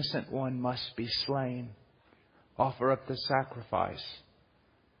 The innocent one must be slain. Offer up the sacrifice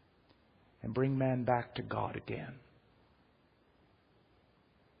and bring man back to God again.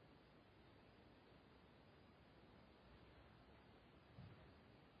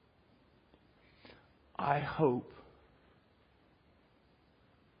 I hope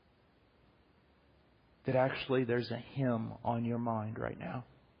that actually there's a hymn on your mind right now.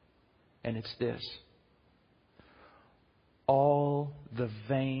 And it's this. All the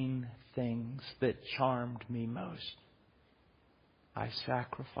vain things that charmed me most, I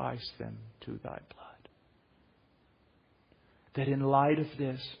sacrificed them to Thy blood. That in light of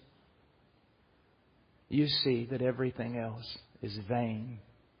this, you see that everything else is vain.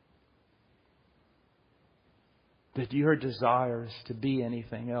 That your desires to be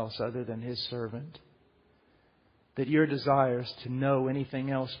anything else other than His servant, that your desires to know anything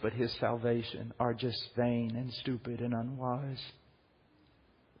else but His salvation are just vain and stupid and unwise.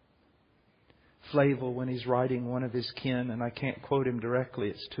 Flavel, when he's writing one of his kin, and I can't quote him directly,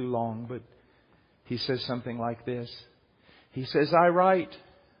 it's too long, but he says something like this. He says, I write,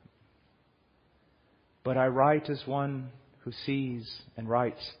 but I write as one who sees and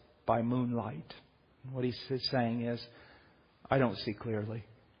writes by moonlight. What he's saying is, I don't see clearly.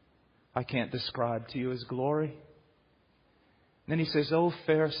 I can't describe to you His glory. And then he says, O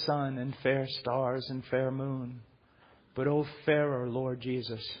fair sun and fair stars and fair moon, but O fairer Lord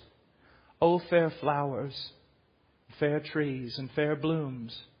Jesus. O fair flowers, fair trees and fair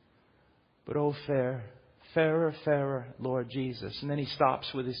blooms, but O fairer Lord Jesus. And then he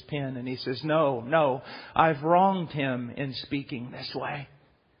stops with his pen and he says, No, I've wronged Him in speaking this way.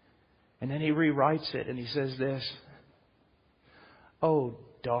 And then he rewrites it and he says this. Oh,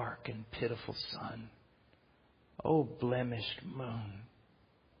 dark and pitiful sun. Oh, blemished moon.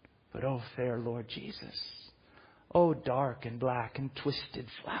 But oh, fair Lord Jesus. Oh, dark and black and twisted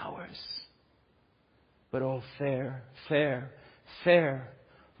flowers. But oh, fair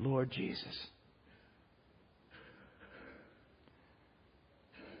Lord Jesus.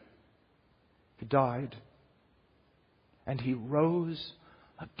 He died. And He rose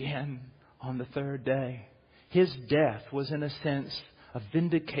again on the third day. His death was in a sense a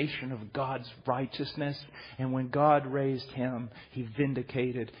vindication of God's righteousness. And when God raised Him, He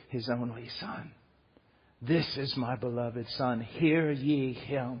vindicated His only Son. This is my beloved Son. Hear ye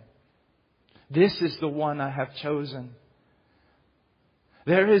Him. This is the one I have chosen.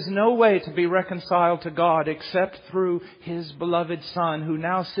 There is no way to be reconciled to God except through His beloved Son, who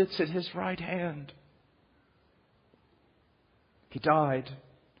now sits at His right hand. He died.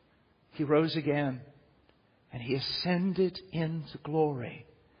 He rose again. And He ascended into glory.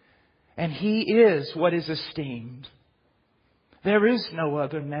 And He is what is esteemed. There is no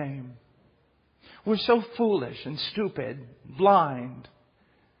other name. We're so foolish and stupid, blind.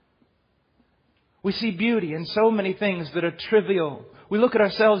 We see beauty in so many things that are trivial. We look at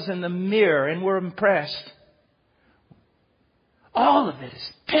ourselves in the mirror and we're impressed. All of it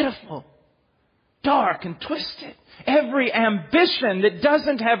is pitiful, dark and twisted. Every ambition that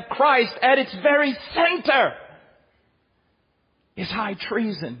doesn't have Christ at its very center is high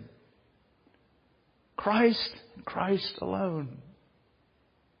treason. Christ and Christ alone.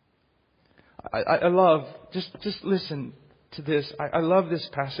 I love, just listen to this. I love this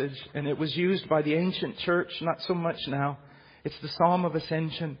passage, and it was used by the ancient church, not so much now. It's the Psalm of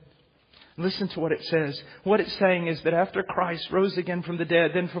Ascension. Listen to what it says. What it's saying is that after Christ rose again from the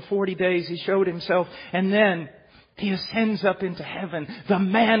dead, then for 40 days He showed Himself, and then He ascends up into heaven. The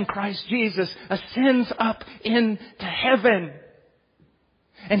man Christ Jesus ascends up into heaven.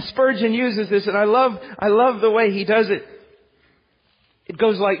 And Spurgeon uses this, and I love the way he does it. It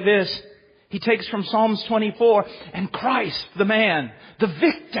goes like this. He takes from Psalms 24, and Christ, the man, the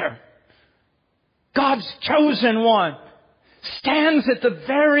victor, God's chosen one, stands at the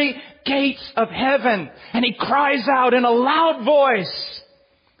very gates of heaven, and He cries out in a loud voice,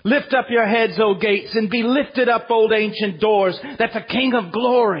 "Lift up your heads, O gates, and be lifted up, old ancient doors, that the King of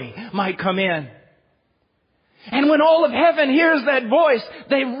glory might come in." And when all of heaven hears that voice,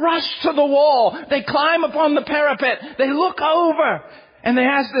 they rush to the wall. They climb upon the parapet. They look over and they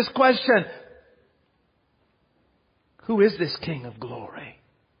ask this question: who is this King of glory?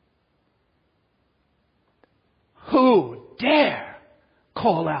 Who dare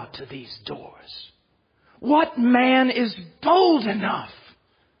call out to these doors? What man is bold enough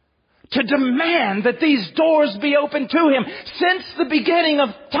to demand that these doors be opened to him? Since the beginning of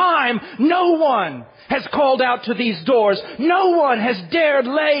time, no one has called out to these doors. No one has dared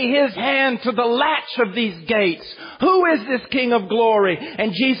lay his hand to the latch of these gates. Who is this King of glory?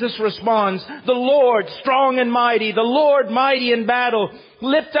 And Jesus responds, "The Lord strong and mighty, the Lord mighty in battle.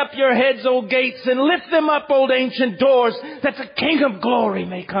 Lift up your heads, O gates, and lift them up, old ancient doors, that the King of glory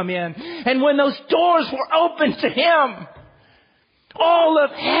may come in." And when those doors were opened to Him, all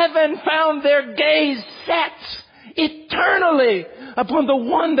of heaven found their gaze set eternally upon the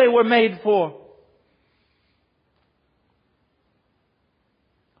one they were made for.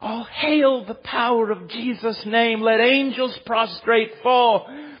 All hail the power of Jesus' name. Let angels prostrate fall.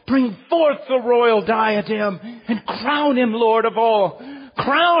 Bring forth the royal diadem and crown Him Lord of all.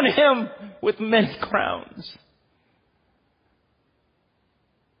 Crown Him with many crowns.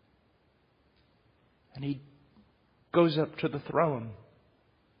 And He goes up to the throne.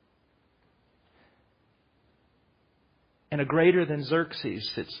 And a greater than Xerxes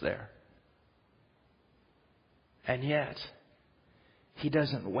sits there. And yet, He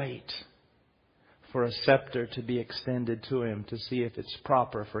doesn't wait for a scepter to be extended to Him to see if it's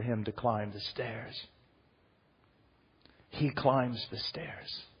proper for Him to climb the stairs. He climbs the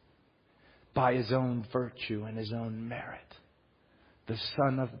stairs by His own virtue and His own merit. The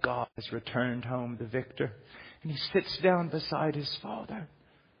Son of God has returned home the victor, and He sits down beside His Father.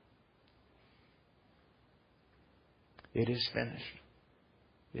 It is finished.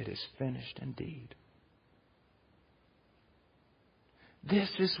 It is finished indeed. This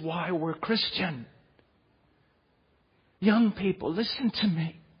is why we're Christian. Young people, listen to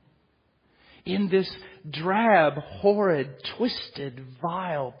me. In this drab, horrid, twisted,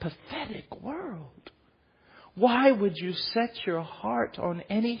 vile, pathetic world, why would you set your heart on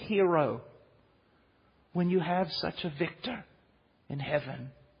any hero when you have such a victor in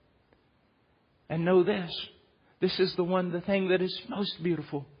heaven? And know this. This is the thing that is most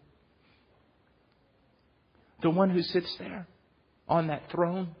beautiful. The one who sits there on that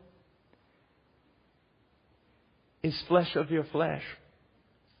throne is flesh of your flesh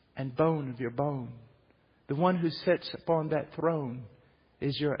and bone of your bone. The one who sits upon that throne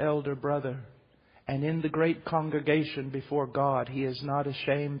is your elder brother. And in the great congregation before God, He is not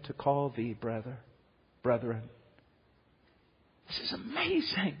ashamed to call thee brethren. This is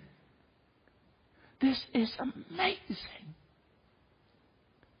amazing. This is amazing.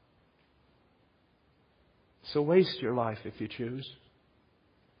 So waste your life if you choose.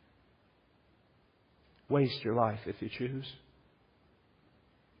 Waste your life if you choose.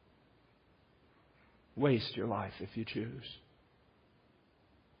 Waste your life if you choose.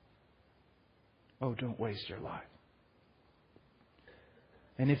 Oh, don't waste your life.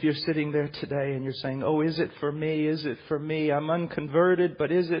 And if you're sitting there today and you're saying, "Oh, is it for me? Is it for me? I'm unconverted,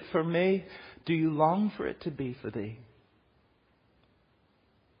 but is it for me?" Do you long for it to be for thee?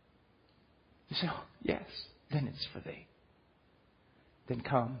 You say, "Oh, yes, then it's for thee." Then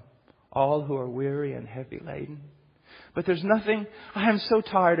come, all who are weary and heavy laden. But there's nothing, I am so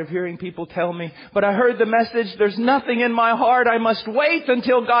tired of hearing people tell me, "But I heard the message, there's nothing in my heart, I must wait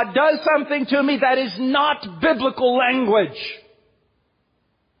until God does something to me." That is not biblical language.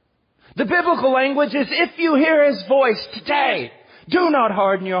 The biblical language is, if you hear His voice today, do not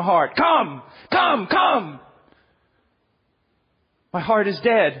harden your heart. Come, come, come. My heart is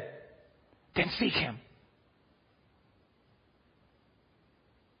dead. Then seek Him.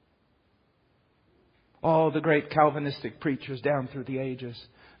 All the great Calvinistic preachers down through the ages,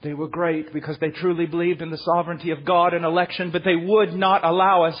 they were great because they truly believed in the sovereignty of God and election, but they would not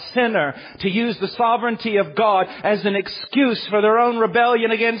allow a sinner to use the sovereignty of God as an excuse for their own rebellion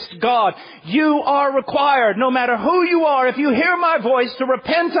against God. You are required, no matter who you are, if you hear my voice, to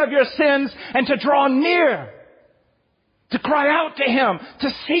repent of your sins and to draw near To cry out to Him, to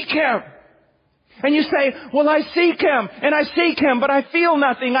seek Him. And you say, well, I seek Him, and I seek Him, but I feel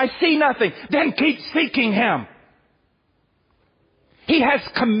nothing, I see nothing. Then keep seeking Him. He has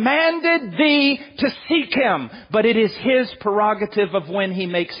commanded thee to seek Him, but it is His prerogative of when He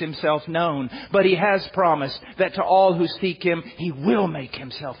makes Himself known. But He has promised that to all who seek Him, He will make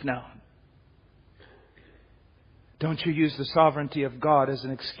Himself known. Don't you use the sovereignty of God as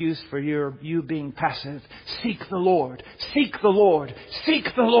an excuse for you being passive. Seek the Lord. Seek the Lord. Seek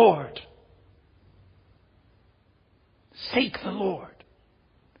the Lord. Seek the Lord.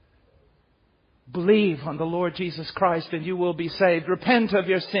 Believe on the Lord Jesus Christ and you will be saved. Repent of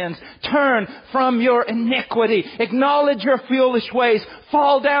your sins. Turn from your iniquity. Acknowledge your foolish ways.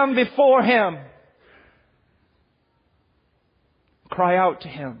 Fall down before Him. Cry out to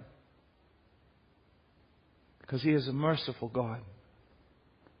Him. Because He is a merciful God,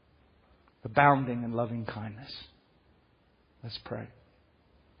 abounding in loving kindness. Let's pray.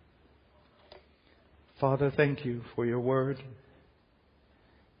 Father, thank You for Your word.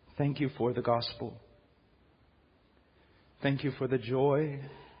 Thank You for the gospel. Thank You for the joy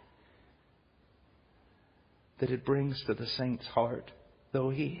that it brings to the saint's heart,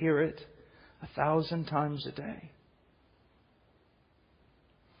 though he hear it 1,000 times a day.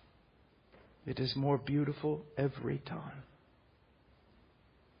 It is more beautiful every time.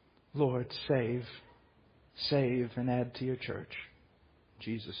 Lord, save and add to Your church. In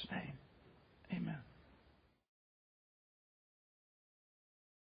Jesus' name, amen.